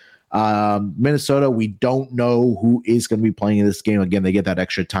game. Minnesota, we don't know who is going to be playing in this game. Again, they get that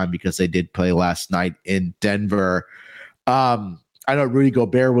extra time because they did play last night in Denver. I know Rudy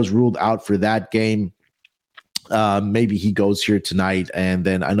Gobert was ruled out for that game. Maybe he goes here tonight. And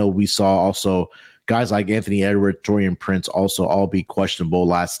then I know we saw also guys like Anthony Edwards, Taurean Prince also all be questionable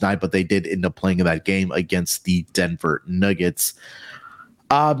last night, but they did end up playing in that game against the Denver Nuggets.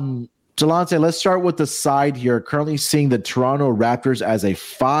 Delonte, let's start with the side here. Currently seeing the Toronto Raptors as a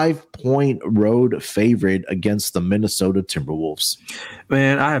 5-point road favorite against the Minnesota Timberwolves.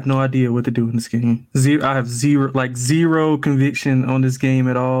 Man, I have no idea what to do in this game. I have zero conviction on this game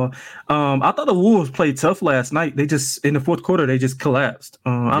at all. I thought the Wolves played tough last night. They just in the fourth quarter they just collapsed.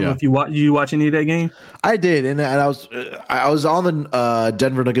 I don't know if you watch any of that game. I did, and I was on the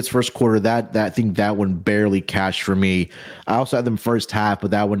Denver Nuggets first quarter. That I think that one barely cashed for me. I also had them first half,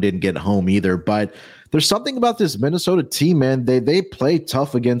 but that one didn't get home either. But there's something about this Minnesota team, man. They play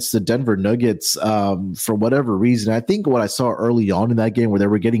tough against the Denver Nuggets for whatever reason. I think what I saw early on in that game where they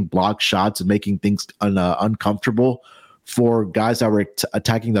were getting blocked shots and making things uncomfortable for guys that were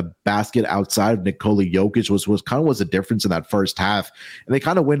attacking the basket outside of Nikola Jokic was a difference in that first half. And they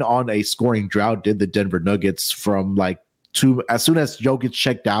kind of went on a scoring drought, did the Denver Nuggets from as soon as Jokic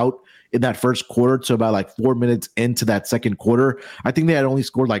checked out in that first quarter to about like 4 minutes into that second quarter. I think they had only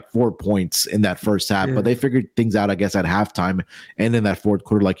scored like 4 points in that first half, but they figured things out, I guess, at halftime and in that fourth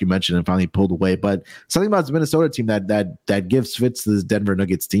quarter, like you mentioned, and finally pulled away. But something about this Minnesota team that gives fits to this Denver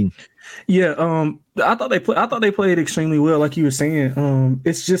Nuggets team. Yeah, I thought they played extremely well, like you were saying.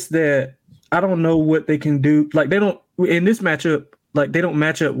 It's just that I don't know what they can do. Like they don't in this matchup. Like they don't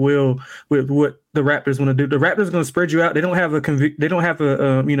match up well with what the Raptors want to do. The Raptors are going to spread you out. They don't have a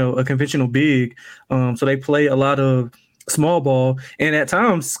conventional big. So they play a lot of small ball. And at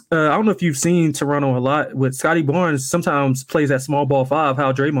times, I don't know if you've seen Toronto a lot with Scotty Barnes. Sometimes plays that small ball 5,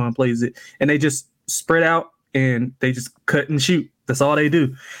 how Draymond plays it, and they just spread out and they just cut and shoot. That's all they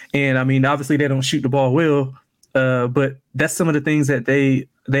do. And I mean, obviously they don't shoot the ball well, but that's some of the things that they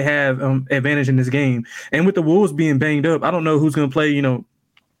have advantage in this game. And with the Wolves being banged up, I don't know who's going to play.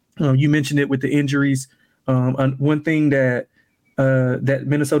 You mentioned it with the injuries. One thing that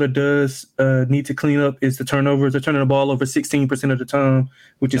Minnesota does need to clean up is the turnovers. They're turning the ball over 16% of the time,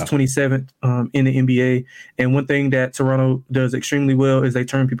 which is 27th in the NBA. And one thing that Toronto does extremely well is they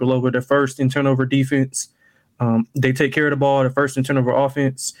turn people over. They're first in turnover defense. They take care of the ball. They're first in turnover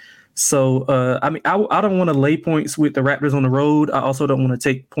offense. So, I don't want to lay points with the Raptors on the road. I also don't want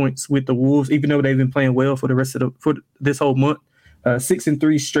to take points with the Wolves, even though they've been playing well for this whole month.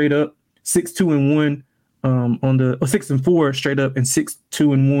 6-3 straight up, 6-2-1 on the 6-4 straight up, and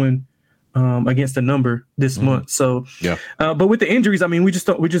 6-2-1 against the number this month. So, yeah. But with the injuries, I mean, we just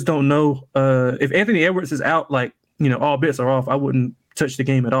don't know if Anthony Edwards is out. Like, all bets are off. I wouldn't touch the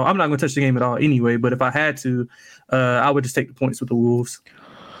game at all. I'm not going to touch the game at all anyway. But if I had to, I would just take the points with the Wolves.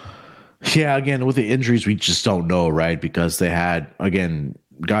 Yeah, again, with the injuries, we just don't know, right? Because they had, again,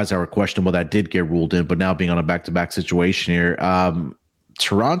 guys that were questionable that did get ruled in, but now being on a back-to-back situation here.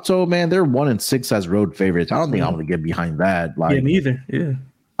 Toronto, man, they're 1-6 as road favorites. I don't think I'm going to get behind that. Like, yeah, neither. Yeah.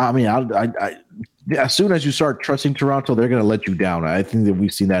 I mean, I as soon as you start trusting Toronto, they're going to let you down. I think that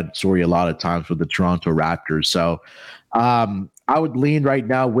we've seen that story a lot of times with the Toronto Raptors. So, I would lean right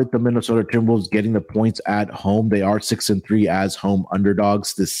now with the Minnesota Timberwolves getting the points at home. They are 6-3 as home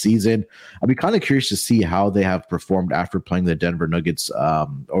underdogs this season. I'd be kind of curious to see how they have performed after playing the Denver Nuggets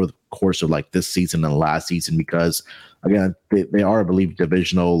over the course of like this season and last season, because again, they are, I believe,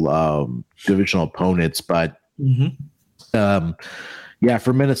 divisional opponents. But yeah,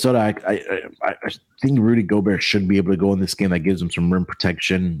 for Minnesota, I think Rudy Gobert should be able to go in this game. That gives him some rim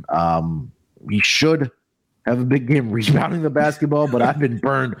protection. He should have a big game rebounding the basketball, but I've been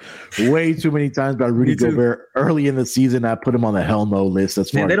burned way too many times by Rudy Gobert early in the season. I put him on the hell no list.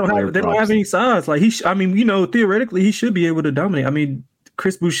 That's they don't have any size. Like theoretically he should be able to dominate. I mean,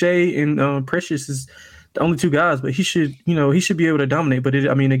 Chris Boucher and Precious is the only two guys, but he should be able to dominate. But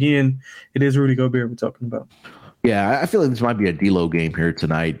again, it is Rudy Gobert we're talking about. Yeah, I feel like this might be a D'Lo game here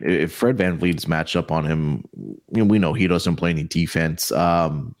tonight. If Fred VanVleet's matched up on him, we know he doesn't play any defense.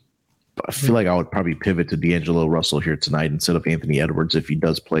 I feel like I would probably pivot to D'Angelo Russell here tonight instead of Anthony Edwards if he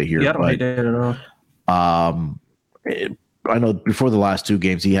does play here. Yeah, I don't hate that at all. I know before the last two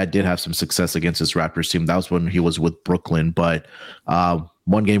games, he did have some success against this Raptors team. That was when he was with Brooklyn. But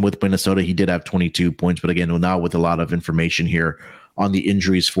one game with Minnesota, he did have 22 points. But again, now with a lot of information here on the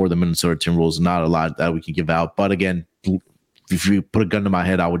injuries for the Minnesota Timberwolves, not a lot that we can give out. But again, if you put a gun to my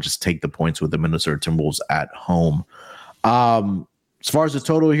head, I would just take the points with the Minnesota Timberwolves at home. As far as the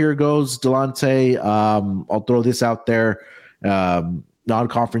total here goes, Delonte, I'll throw this out there.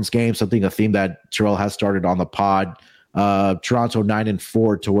 Non-conference games, something, a theme that Terrell has started on the pod. Toronto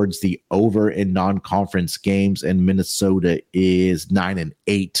 9-4 towards the over in non-conference games, and Minnesota is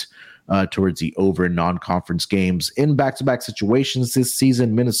 9-8 towards the over in non-conference games. In back-to-back situations this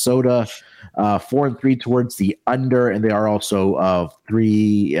season, Minnesota 4-3 towards the under, and they are also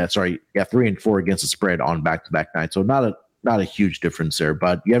 3-4 against the spread on back-to-back nights. So not a huge difference there,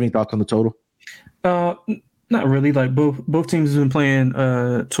 but you have any thoughts on the total? Not really. Like both teams have been playing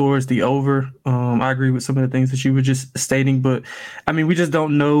towards the over. I agree with some of the things that you were just stating, but I mean, we just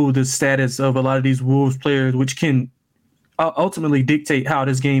don't know the status of a lot of these Wolves players, which can ultimately dictate how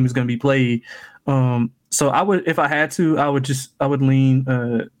this game is going to be played. So I would, if I had to, I would lean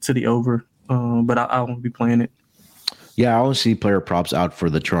to the over, but I won't be playing it. Yeah, I only see player props out for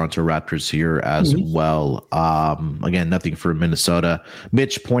the Toronto Raptors here as well. Again, nothing for Minnesota.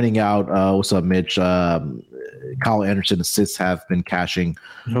 Mitch pointing out, what's up, Mitch? Kyle Anderson assists have been cashing.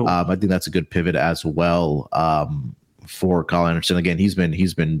 I think that's a good pivot as well for Kyle Anderson. Again, he's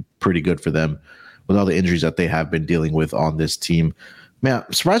been pretty good for them with all the injuries that they have been dealing with on this team. Man,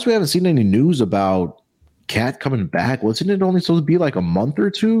 I'm surprised we haven't seen any news about Cat coming back. Wasn't it only supposed to be like a month or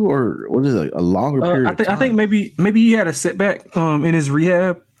two, or what is it, a longer period? I think maybe he had a setback in his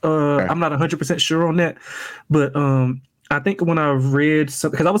rehab. I'm not 100% sure on that, but I think when I read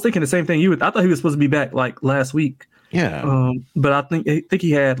something, because I was thinking the same thing I thought he was supposed to be back like last week. Yeah. But I think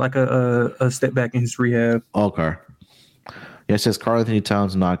he had like a step back in his rehab. Okay. Yeah, it says Karl-Anthony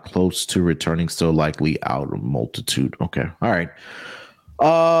Towns not close to returning, still likely out of multitude. Okay. All right.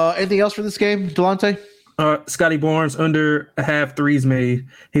 Anything else for this game, Delonte? Scotty Barnes under a half threes made.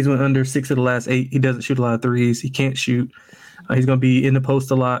 He's went under 6 of the last 8. He doesn't shoot a lot of threes. He can't shoot. He's going to be in the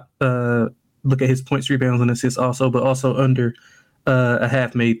post a lot. Look at his points, rebounds, and assists also, but also under a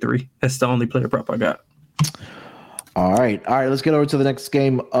half made 3. That's the only player prop I got. All right. Let's get over to the next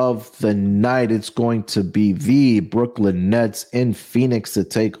game of the night. It's going to be the Brooklyn Nets in Phoenix to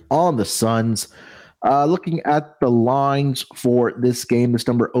take on the Suns. Looking at the lines for this game, this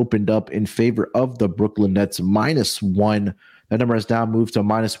number opened up in favor of the Brooklyn Nets -1. That number has now moved to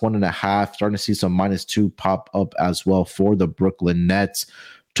 -1.5. Starting to see some -2 pop up as well for the Brooklyn Nets.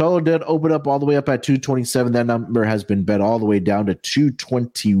 Total did open up all the way up at 227. That number has been bet all the way down to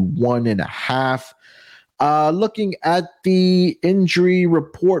 221.5. Looking at the injury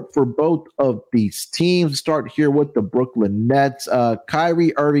report for both of these teams, start here with the Brooklyn Nets.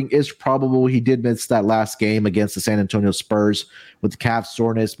 Kyrie Irving is probable. He did miss that last game against the San Antonio Spurs with calf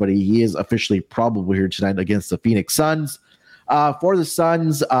soreness, but he is officially probable here tonight against the Phoenix Suns. For the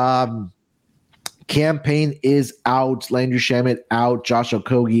Suns, Cam Payne is out, Landry Shamet out, Josh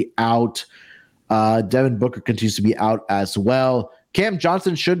Okogie out, Devin Booker continues to be out as well. Cam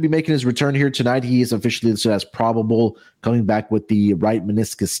Johnson should be making his return here tonight. He is officially listed as probable, coming back with the right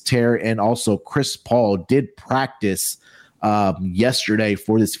meniscus tear. And also Chris Paul did practice yesterday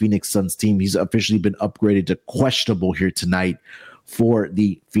for this Phoenix Suns team. He's officially been upgraded to questionable here tonight for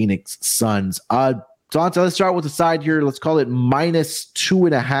the Phoenix Suns. Dante, let's start with the side here. Let's call it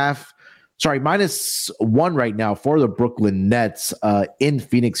 -2.5. Sorry, -1 right now for the Brooklyn Nets in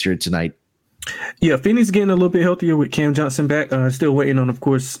Phoenix here tonight. Yeah, Phoenix getting a little bit healthier with Cam Johnson back. Still waiting on, of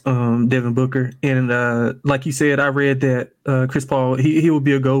course, Devin Booker. And like you said, I read that Chris Paul, he will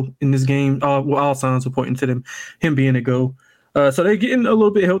be a go in this game. All signs are pointing to him being a go. So they're getting a little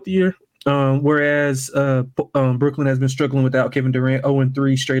bit healthier, whereas Brooklyn has been struggling without Kevin Durant,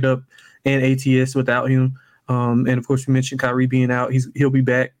 0-3 straight up, and ATS without him. And, of course, we mentioned Kyrie being out. He'll be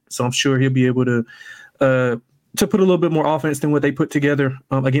back, so I'm sure he'll be able to put a little bit more offense than what they put together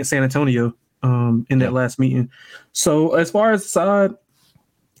against San Antonio. In that last meeting. So as far as the side,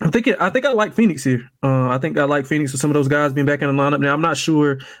 I think I like Phoenix here. I think I like Phoenix with some of those guys being back in the lineup. Now I'm not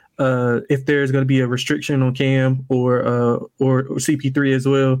sure if there's going to be a restriction on Cam or CP3 as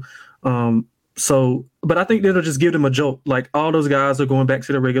well. But I think that'll just give them a jolt. Like all those guys are going back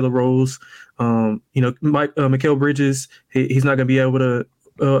to their regular roles. Mikal Bridges, he's not going to be able to.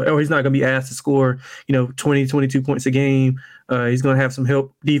 Or he's not going to be asked to score, 20, 22 points a game. He's going to have some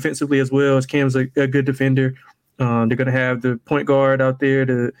help defensively as well, as Cam's a good defender. They're going to have the point guard out there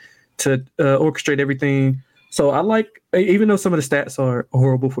to orchestrate everything. So I like, even though some of the stats are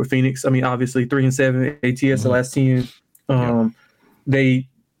horrible for Phoenix, I mean, obviously 3-7 ATS the last 10. They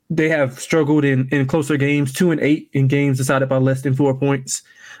have struggled in closer games, 2-8 in games decided by less than 4 points.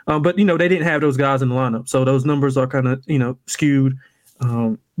 But, they didn't have those guys in the lineup. So those numbers are kind of, skewed.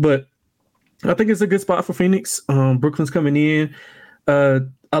 But I think it's a good spot for Phoenix. Brooklyn's coming in. A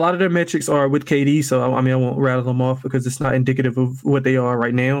lot of their metrics are with KD, so I won't rattle them off because it's not indicative of what they are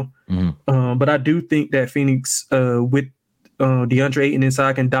right now. But I do think that Phoenix, with DeAndre Ayton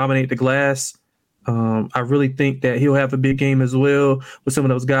inside, can dominate the glass. I really think that he'll have a big game as well with some of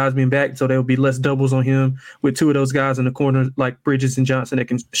those guys being back, so there'll be less doubles on him with two of those guys in the corner like Bridges and Johnson that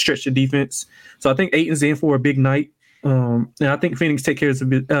can stretch the defense. So I think Ayton's in for a big night. And I think Phoenix takes care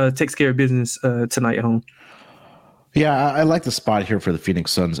of business tonight at home. Yeah, I like the spot here for the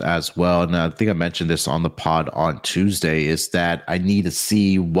Phoenix Suns as well. And I think I mentioned this on the pod on Tuesday, is that I need to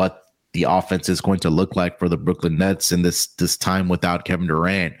see what the offense is going to look like for the Brooklyn Nets in this time without Kevin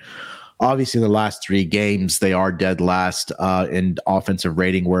Durant. Obviously, in the last 3 games, they are dead last in offensive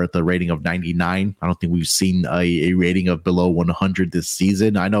rating. We're at the rating of 99. I don't think we've seen a rating of below 100 this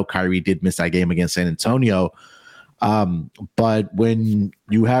season. I know Kyrie did miss that game against San Antonio. But when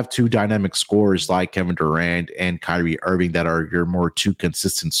you have 2 dynamic scorers like Kevin Durant and Kyrie Irving that are your more 2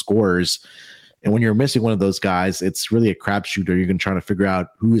 consistent scorers, and when you're missing one of those guys, it's really a crapshoot. You're going to try to figure out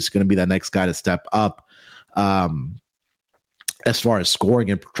who is going to be that next guy to step up as far as scoring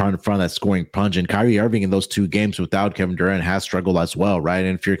and trying to find that scoring punch. And Kyrie Irving in those 2 games without Kevin Durant has struggled as well, right?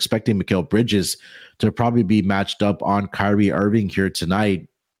 And if you're expecting Mikal Bridges to probably be matched up on Kyrie Irving here tonight,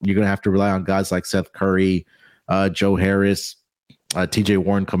 you're going to have to rely on guys like Seth Curry, Joe Harris, TJ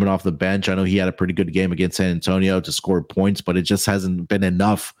Warren coming off the bench. I know he had a pretty good game against San Antonio to score points, but it just hasn't been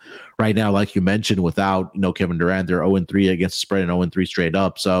enough right now, like you mentioned, without Kevin Durant. They're 0-3 against the spread and 0-3 straight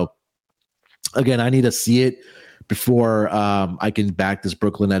up. So again, I need to see it before I can back this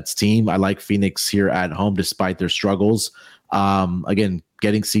Brooklyn Nets team. I like Phoenix here at home despite their struggles. Again,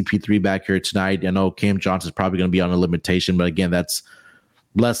 getting CP3 back here tonight. I know Cam Johnson's probably going to be on a limitation, but again, that's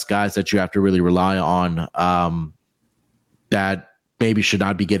less guys that you have to really rely on that maybe should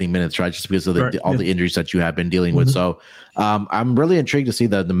not be getting minutes, right? Just because of all the injuries that you have been dealing with. So I'm really intrigued to see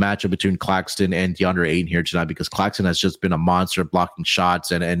the matchup between Claxton and DeAndre Ayton here tonight, because Claxton has just been a monster blocking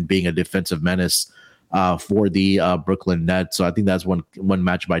shots and being a defensive menace for the Brooklyn Nets. So I think that's one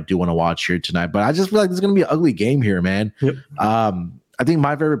matchup I do want to watch here tonight. But I just feel like this is going to be an ugly game here, man. Yep. I think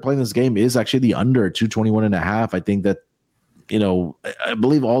my favorite play in this game is actually the under 221.5. I think that, I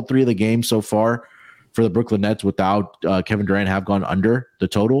believe all three of the games so far for the Brooklyn Nets without Kevin Durant have gone under the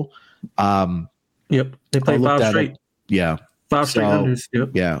total. Yep. They played 5 straight. Yeah. 5 straight unders.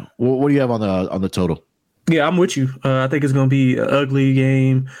 Yep. Yeah. What do you have on the total? Yeah, I'm with you. I think it's going to be an ugly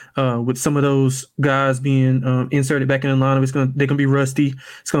game with some of those guys being inserted back in the lineup. They're going to be rusty.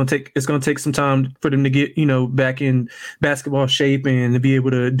 It's going to take some time for them to get back in basketball shape and to be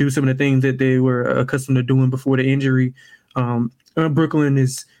able to do some of the things that they were accustomed to doing before the injury. Brooklyn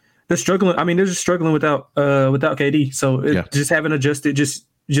they're struggling. I mean, they're just struggling without KD. So just haven't adjusted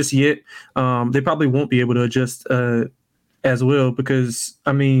just yet. They probably won't be able to adjust as well, because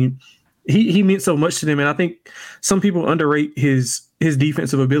I mean, he meant so much to them, and I think some people underrate his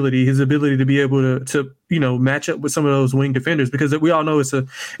defensive ability, his ability to be able to match up with some of those wing defenders, because we all know it's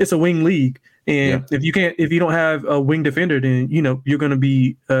a wing league, and if you don't have a wing defender, then you're going to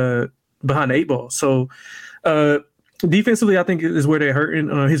be behind the 8 ball. So defensively, I think is where they're hurting.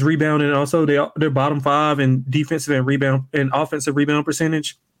 His rebound, and also they're bottom 5 in defensive and rebound and offensive rebound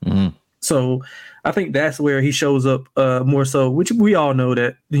percentage. Mm-hmm. So I think that's where he shows up more so, which we all know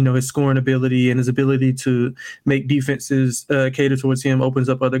that, his scoring ability and his ability to make defenses cater towards him opens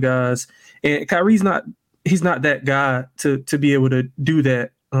up other guys. And Kyrie's not that guy to be able to do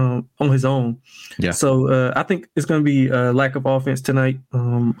that on his own. Yeah. So I think it's going to be a lack of offense tonight.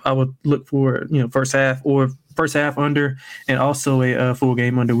 I would look for, first half under, and also a full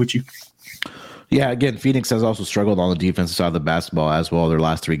game under with you. Yeah, again, Phoenix has also struggled on the defensive side of the basketball as well. Their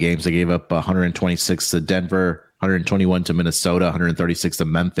last 3 games, they gave up 126 to Denver, 121 to Minnesota, 136 to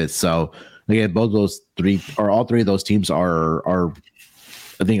Memphis. So again, all 3 of those teams are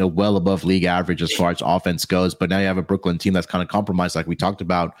I think well above league average as far as offense goes. But now you have a Brooklyn team that's kind of compromised, like we talked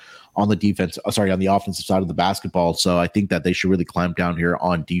about on the offensive side of the basketball. So I think that they should really clamp down here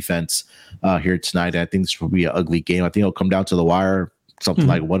on defense here tonight. And I think this will be an ugly game. I think it'll come down to the wire. Something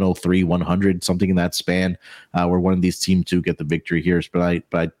like 103, 100, something in that span, where one of these teams to get the victory here.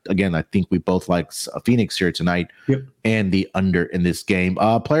 But again, I think we both like Phoenix here tonight and the under in this game.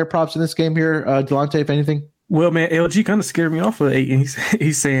 Player props in this game here, Delonte, if anything. Well, man, LG kind of scared me off of Ayton.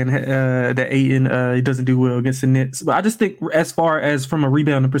 He's saying that Ayton he doesn't do well against the Nets. But I just think, as far as from a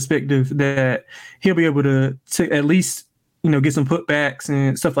rebounding perspective, that he'll be able to at least get some putbacks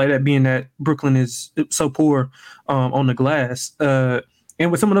and stuff like that, being that Brooklyn is so poor on the glass. And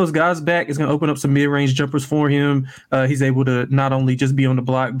with some of those guys back, it's going to open up some mid-range jumpers for him. He's able to not only just be on the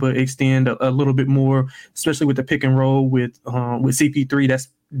block, but extend a little bit more, especially with the pick and roll with CP3. That's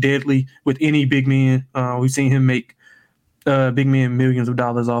deadly with any big man. We've seen him make big men millions of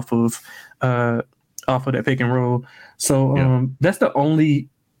dollars off of that pick and roll. So that's the only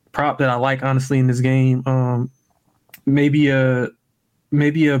prop that I like, honestly, in this game. Maybe a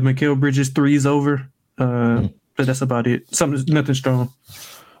Mikal Bridges 3s over. But that's about it. Nothing strong.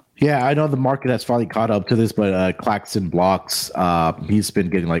 Yeah, I know the market has finally caught up to this, but Claxton blocks. He's been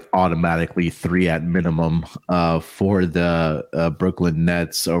getting like automatically 3 at minimum for the Brooklyn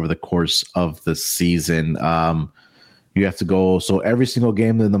Nets over the course of the season. You have to go. So every single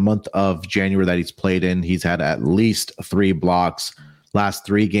game in the month of January that he's played in, he's had at least 3 blocks. Last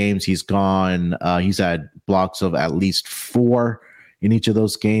 3 games, he's had blocks of at least 4 in each of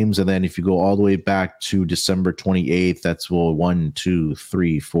those games. And then if you go all the way back to December 28th, that's 1, 2,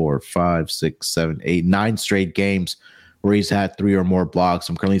 3, 4, 5, 6, 7, 8, 9 straight games where he's had 3 or more blocks.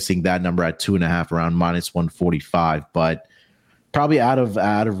 I'm currently seeing that number at 2.5, around minus 145, but probably out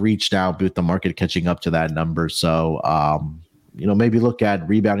of reach now with the market catching up to that number. So, maybe look at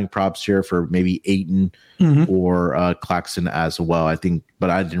rebounding props here for maybe Ayton or Claxton as well. I think,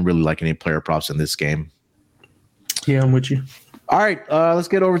 but I didn't really like any player props in this game. Yeah, I'm with you. All right, let's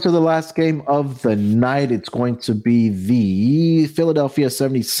get over to the last game of the night. It's going to be the Philadelphia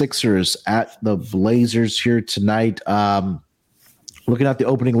 76ers at the Blazers here tonight. Looking at the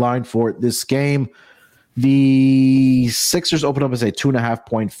opening line for this game, the Sixers open up as a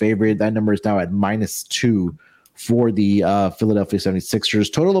 2.5-point favorite. That number is now at -2 for the Philadelphia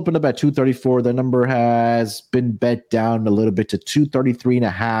 76ers. Total opened up at 234. The number has been bet down a little bit to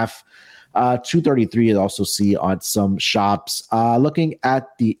 233.5. 233 is also see on some shops. Looking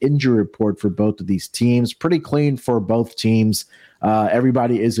at the injury report for both of these teams, pretty clean for both teams.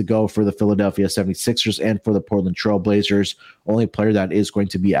 Everybody is a go for the Philadelphia 76ers and for the Portland Trail Blazers. Only player that is going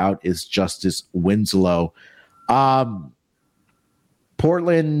to be out is Justice Winslow.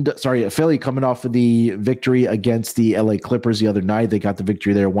 Philly coming off of the victory against the LA Clippers the other night. They got the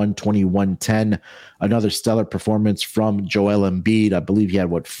victory there, 121-10. Another stellar performance from Joel Embiid. I believe he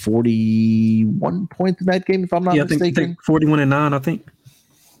had, 41 points in that game, if I'm not mistaken? I think 41-9, I think.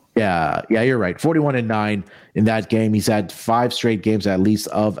 Yeah, you're right. 41-9 in that game. He's had 5 straight games at least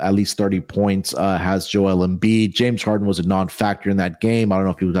 30 points. Has Joel Embiid. James Harden was a non-factor in that game. I don't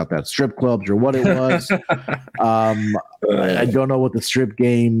know if he was at that strip clubs or what it was. I don't know what the strip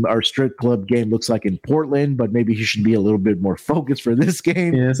club game looks like in Portland, but maybe he should be a little bit more focused for this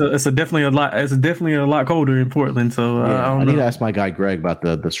game. Yeah, it's definitely a lot colder in Portland. So I need to ask my guy Greg about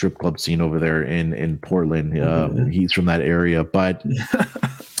the strip club scene over there in Portland. He's from that area, but.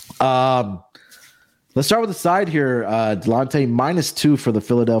 Let's start with the side here. Delonte, -2 for the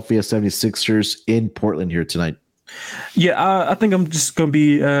Philadelphia 76ers in Portland here tonight. Yeah, I think I'm just going to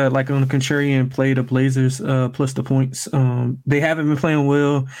be on the contrarian play the Blazers plus the points. They haven't been playing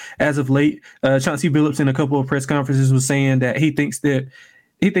well as of late. Chauncey Billups in a couple of press conferences was saying that he thinks that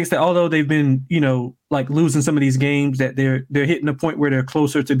although they've been, losing some of these games, that they're hitting a point where they're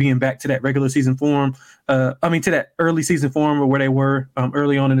closer to being back to that regular season form. To that early season form or where they were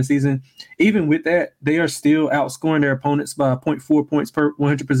early on in the season. Even with that, they are still outscoring their opponents by 0.4 points per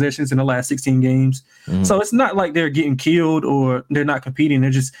 100 possessions in the last 16 games. Mm-hmm. So it's not like they're getting killed or they're not competing. They're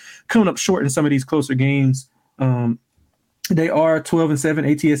just coming up short in some of these closer games. They are 12-7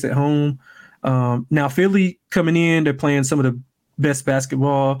 ATS at home. Now Philly coming in, they're playing some of the best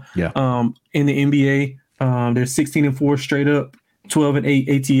basketball in the NBA. They're 16-4 straight up, 12-8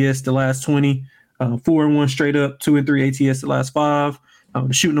 ATS the last 20, 4-1 straight up, 2-3 ATS the last 5.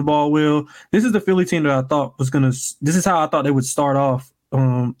 Shooting the ball well. This is the Philly team that I thought this is how I thought they would start off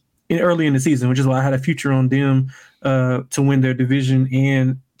early in the season, which is why I had a future on them to win their division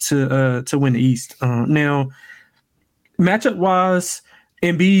and to win the East. Now, matchup wise,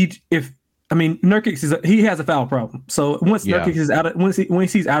 Embiid, Nurkic he has a foul problem. So once Nurkic is out,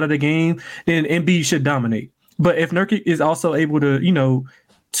 once he's out of the game, then Embiid should dominate. But if Nurkic is also able to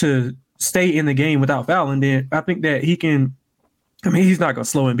to stay in the game without fouling, then I think that he can. He's not going to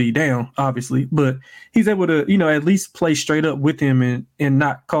slow Embiid down, obviously, but he's able to at least play straight up with him and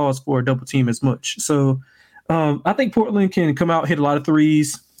not cause for a double team as much. So I think Portland can come out, hit a lot of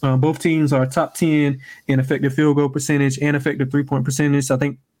threes. Both teams are top 10 in effective field goal percentage and effective 3-point percentage. So I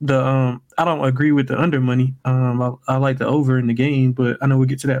think I don't agree with the under money. I like the over in the game, but I know we'll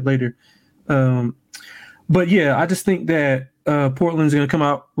get to that later. But yeah, I just think that Portland's going to come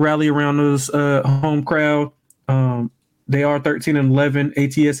out, rally around those home crowd. They are 13-11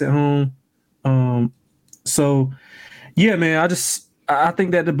 ATS at home. So yeah, man, I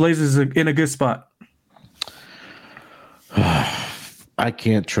think that the Blazers are in a good spot. I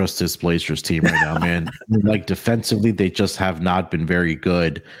can't trust this Blazers team right now, man. Defensively, they just have not been very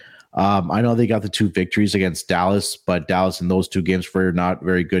good. I know they got the 2 victories against Dallas, but Dallas in those 2 games were not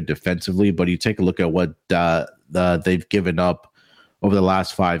very good defensively. But you take a look at what they've given up over the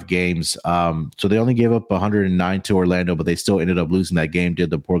last 5 games. So they only gave up 109 to Orlando, but they still ended up losing that game,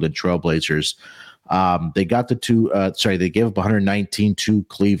 did the Portland Trail Blazers. They got they gave up 119 to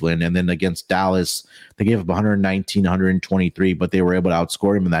Cleveland, and then against Dallas, they gave up 119, 123, but they were able to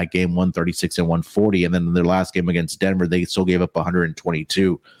outscore him in that game, 136 and 140. And then in their last game against Denver, they still gave up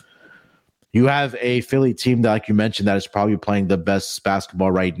 122. You have a Philly team that, like you mentioned, that is probably playing the best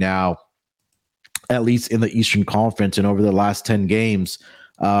basketball right now, at least in the Eastern Conference. And over the last 10 games,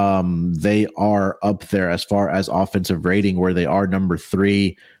 they are up there as far as offensive rating, where they are number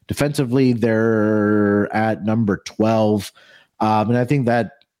 3. Defensively, they're at number 12. And I think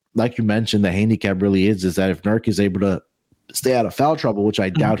that, like you mentioned, the handicap really is that if Nurk is able to stay out of foul trouble, which I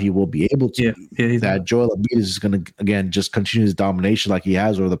doubt he will be able to, that Joel Embiid is going to, again, just continue his domination like he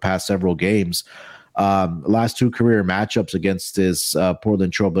has over the past several games. Last 2 career matchups against this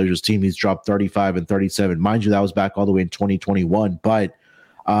Portland Trail Blazers team, he's dropped 35 and 37. Mind you, that was back all the way in 2021, but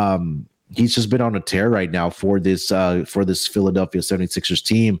he's just been on a tear right now for this Philadelphia 76ers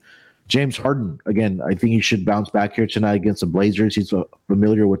team. James Harden, again, I think he should bounce back here tonight against the Blazers. He's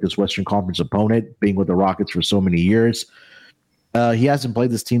familiar with this Western Conference opponent, being with the Rockets for so many years. He hasn't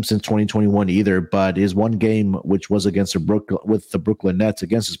played this team since 2021 either, but his one game, which was against the Brooklyn Nets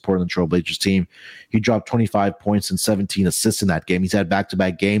against his Portland Trailblazers team, he dropped 25 points and 17 assists in that game. He's had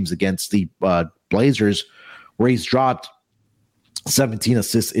back-to-back games against the Blazers where he's dropped 17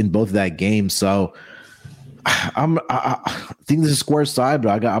 assists in both of that game. So I think this is square side,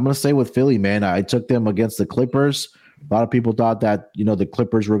 but I'm going to stay with Philly, man. I took them against the Clippers. A lot of people thought that, the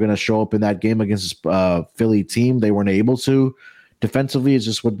Clippers were going to show up in that game against this Philly team. They weren't able to. Defensively is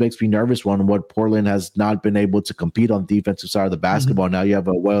just what makes me nervous. What Portland has not been able to compete on the defensive side of the basketball. Now you have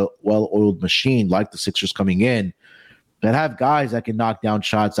a well-oiled machine like the Sixers coming in that have guys that can knock down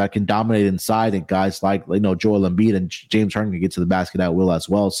shots, that can dominate inside, and guys like Joel Embiid and James Harden can get to the basket at will as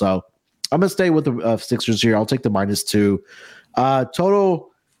well. So I'm going to stay with the Sixers here. I'll take the -2.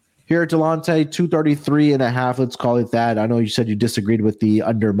 Total here at Delonte, 233.5. Let's call it that. I know you said you disagreed with the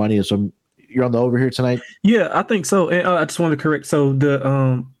under money, so you're on the over here tonight? Yeah, I think so. And I just wanted to correct. So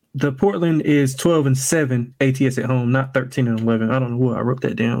the Portland is 12-7 ATS at home, not 13-11. I don't know where I wrote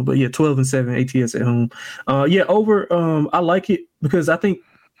that down, but yeah, 12-7 ATS at home. Over. I like it because I think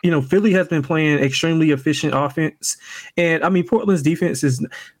Philly has been playing extremely efficient offense, and I mean Portland's defense is.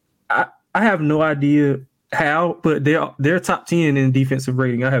 I have no idea how, but they're top 10 in defensive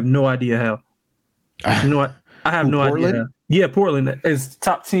rating. I have no idea how. I have no idea how. Yeah, Portland is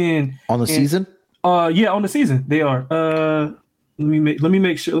top 10 on the season. Yeah, on the season they are. Let me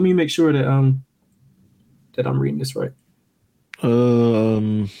make sure that I'm reading this right.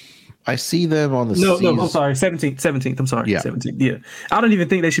 I see them on the season. No, I'm sorry, 17th. I'm sorry, yeah. 17th. Yeah, I don't even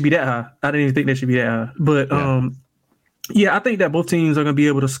think they should be that high. But yeah, I think that both teams are going to be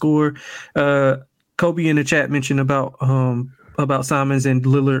able to score. Kobe in the chat mentioned about Simons and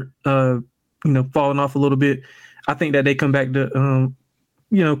Lillard, falling off a little bit. I think that they come back to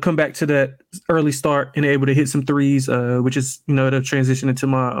that early start and able to hit some threes, which is, it'll transition into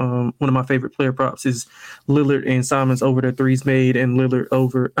my one of my favorite player props is Lillard and Simons over their threes made, and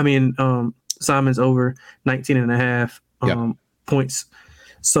Simons over 19.5 points.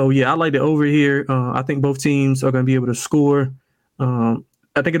 So yeah, I like the over here. I think both teams are going to be able to score. I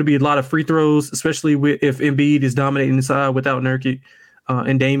think it'll be a lot of free throws, especially if Embiid is dominating inside without Nurkic,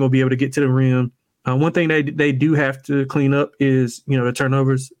 and Dame will be able to get to the rim. One thing they do have to clean up is, the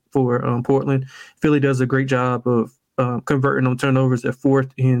turnovers for Portland. Philly does a great job of converting on turnovers at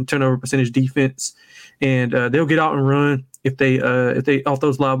fourth in turnover percentage defense, and they'll get out and run if they off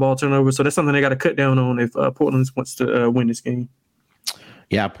those live ball turnovers. So that's something they got to cut down on if Portland wants to win this game.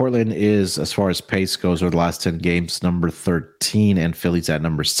 Yeah, Portland is, as far as pace goes, over the last 10 games, number 13, and Philly's at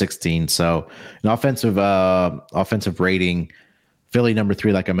number 16. So an offensive rating. Philly number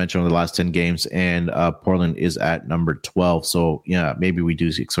 3, like I mentioned, over the last 10 games, and Portland is at number 12. So yeah, maybe we do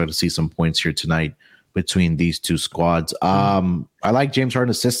expect to see some points here tonight between these two squads. I like James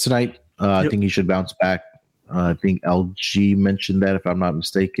Harden assists tonight. I think he should bounce back. I think LG mentioned that, if I'm not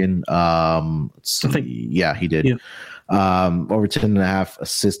mistaken. Let's see. Yeah, he did. Yeah. Over 10.5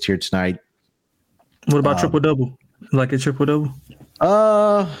 assists here tonight. What about triple-double? Like a triple-double?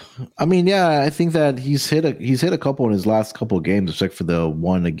 I think that he's hit a couple in his last couple of games, except for the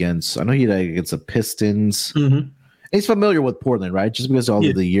one against. I know he against the Pistons. Mm-hmm. He's familiar with Portland, right? Just because of all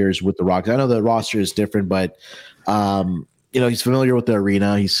of the years with the Rockets. I know the roster is different, but he's familiar with the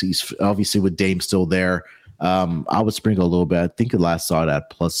arena. He's obviously with Dame still there. I would sprinkle a little bit. I think I last saw it at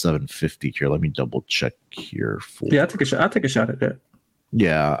plus 750 here. Let me double check here. I'll take a shot at that.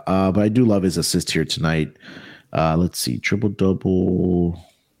 Yeah, but I do love his assist here tonight. Let's see, triple double.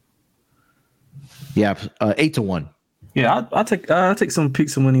 Yeah, 8-1. Yeah, I'll take some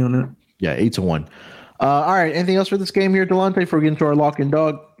money on that. Yeah, 8-1. All right. Anything else for this game here, Delonte? Before we get into our lock and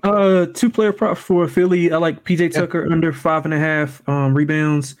dog. 2-player prop for Philly. I like PJ Tucker under 5.5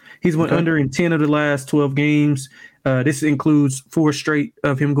 rebounds. He's went under in 10 of the last 12 games. This includes 4 straight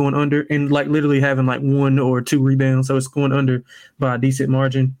of him going under and like literally having like 1 or 2 rebounds. So it's going under by a decent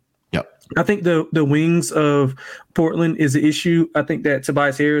margin. Yep. I think the wings of Portland is an issue. I think that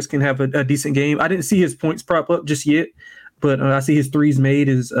Tobias Harris can have a decent game. I didn't see his points prop up just yet, but I see his threes made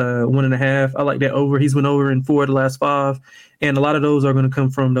is 1.5. I like that over. He's went over in 4 of the last 5, and a lot of those are going to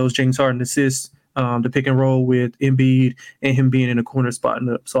come from those James Harden assists, the pick and roll with Embiid and him being in a corner spotting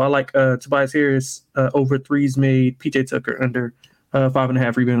up. So I like Tobias Harris over threes made, PJ Tucker under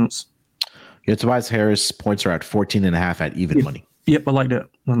 5.5 rebounds. Yeah, Tobias Harris points are at 14.5 at even money. Yep, I like that.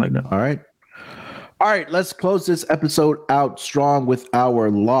 All right, let's close this episode out strong with our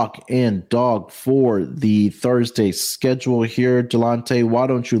lock and dog for the Thursday schedule here. Delonte, why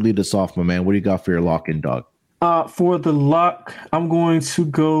don't you lead us off, my man? What do you got for your lock and dog? For the lock, I'm going to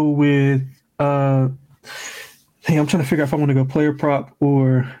go with Hey, I'm trying to figure out if I want to go player prop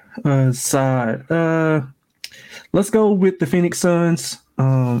or side. Let's go with the Phoenix Suns.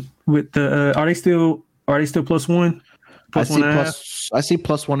 With the are they still +1? I see 1.5? I see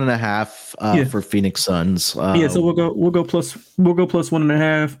 +1.5 for Phoenix Suns. So we'll go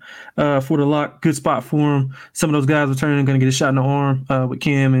 +1.5 for the lock. Good spot for him. Some of those guys returning, going to get a shot in the arm with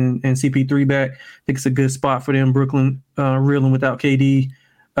Cam and CP3 back. I think it's a good spot for them. Brooklyn reeling without KD.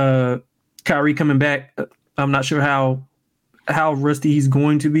 Kyrie coming back. I'm not sure how rusty he's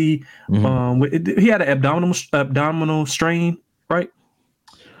going to be. Mm-hmm. He had an abdominal strain, right?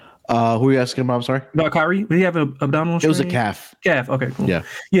 Who are you asking about? I'm sorry. About Kyrie? Did he have an abdominal strain? It was a calf. Calf. Okay, cool.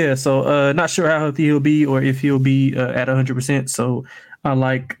 Yeah. So not sure how healthy he'll be or if he'll be at 100%. So I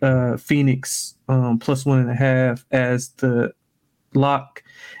like Phoenix +1.5 as the lock.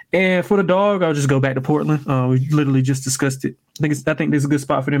 And for the dog, I'll just go back to Portland. We literally just discussed it. I think there's a good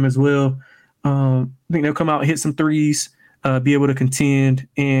spot for them as well. I think they'll come out, hit some threes, be able to contend,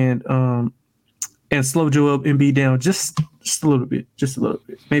 and slow Joel Embiid down just a little bit,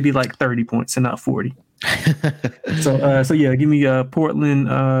 maybe like 30 points and not 40. So yeah, give me Portland,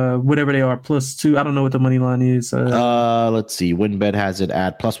 whatever they are, +2. I don't know what the money line is. Let's see. WinBet has it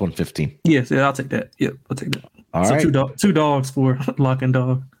at +115. Yes, I'll take that. Yep, I'll take that. All right. Two dogs for lock and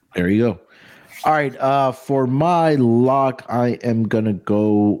dog. There you go. All right. For my lock, I am gonna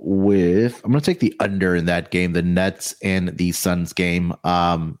go with. I'm gonna take the under in that game, the Nets and the Suns game.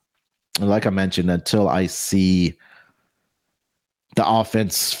 Like I mentioned, until I see the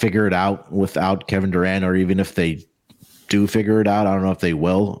offense figure it out without Kevin Durant, or even if they do figure it out, I don't know if they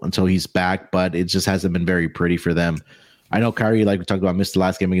will until he's back, but it just hasn't been very pretty for them. I know Kyrie, like we talked about, missed the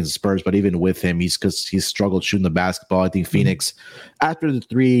last game against the Spurs, but even with him, he's struggled shooting the basketball. I think Phoenix, after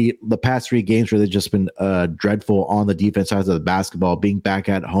the past 3 games where they've just been dreadful on the defense side of the basketball, being back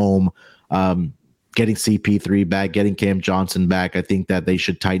at home, getting CP3 back, getting Cam Johnson back, I think that they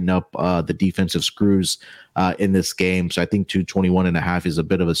should tighten up the defensive screws in this game. So I think 221.5 is a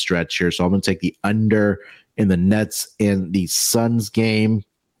bit of a stretch here. So I'm going to take the under in the Nets and the Suns game.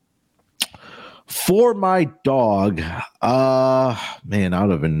 For my dog, man, I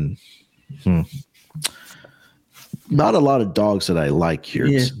would have been not a lot of dogs that I like here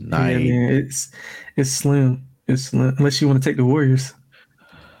tonight. Yeah, man. It's slim. It's slim. Unless you want to take the Warriors.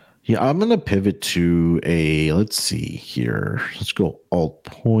 Yeah, I'm gonna pivot to let's see here. Let's go all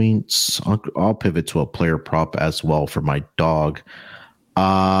points. I'll pivot to a player prop as well for my dog.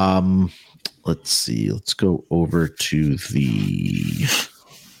 Let's see. Let's go over to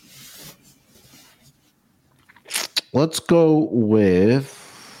let's go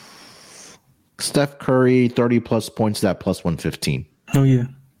with Steph Curry, 30+ points at +115. Oh yeah,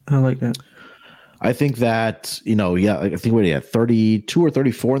 I like that. I think that, I think what he had 32 or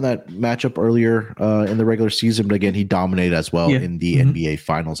 34 in that matchup earlier in the regular season. But again, he dominated as well in the NBA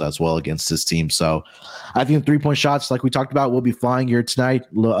Finals as well against his team. So I think 3-point shots, like we talked about, will be flying here tonight.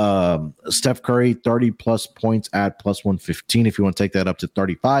 Steph Curry, 30+ points at +115. If you want to take that up to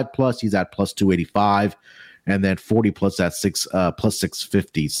 35+, he's at +285. And then 40+ at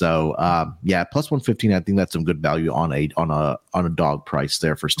 +650. So +115. I think that's some good value on a dog price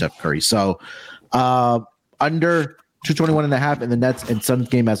there for Steph Curry. So under 221.5 in the Nets and Suns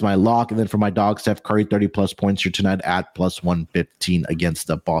game as my lock, and then for my dog Steph Curry, 30+ points here tonight at +115 against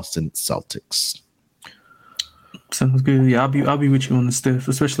the Boston Celtics. Sounds good. Yeah, I'll be with you on the Steph,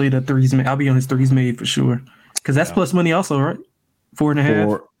 especially that threes made. I'll be on his threes made for sure, because that's plus money also, right?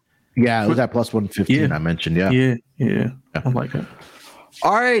 4.5. Yeah, it was at +115. I mentioned. Yeah. I like that.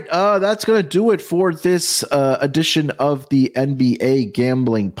 All right, that's going to do it for this edition of the NBA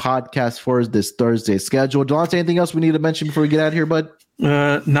Gambling Podcast for this Thursday schedule. Delonte, anything else we need to mention before we get out of here, bud?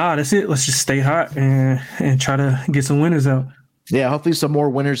 Nah, that's it. Let's just stay hot and try to get some winners out. Yeah, hopefully some more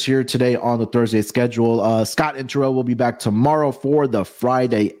winners here today on the Thursday schedule. Scott and Terrell will be back tomorrow for the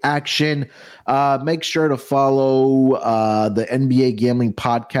Friday action. Make sure to follow the NBA Gambling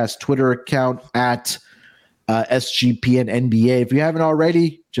Podcast Twitter account at SGPN NBA. If you haven't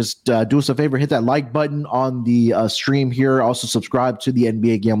already, just do us a favor, hit that like button on the stream here. Also subscribe to the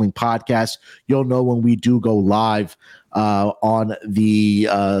NBA Gambling Podcast. You'll know when we do go live on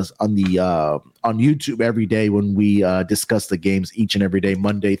YouTube every day when we discuss the games each and every day,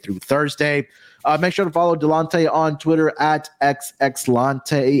 Monday through Thursday. Make sure to follow Delonte on Twitter at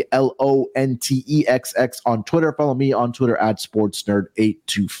XXLonte, LONTEXX on Twitter. Follow me on Twitter at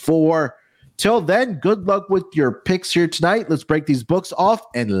SportsNerd824. Till then, good luck with your picks here tonight. Let's break these books off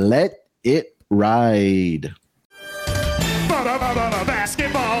and let it ride.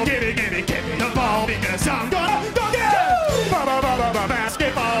 Basketball, give me the ball because I'm gonna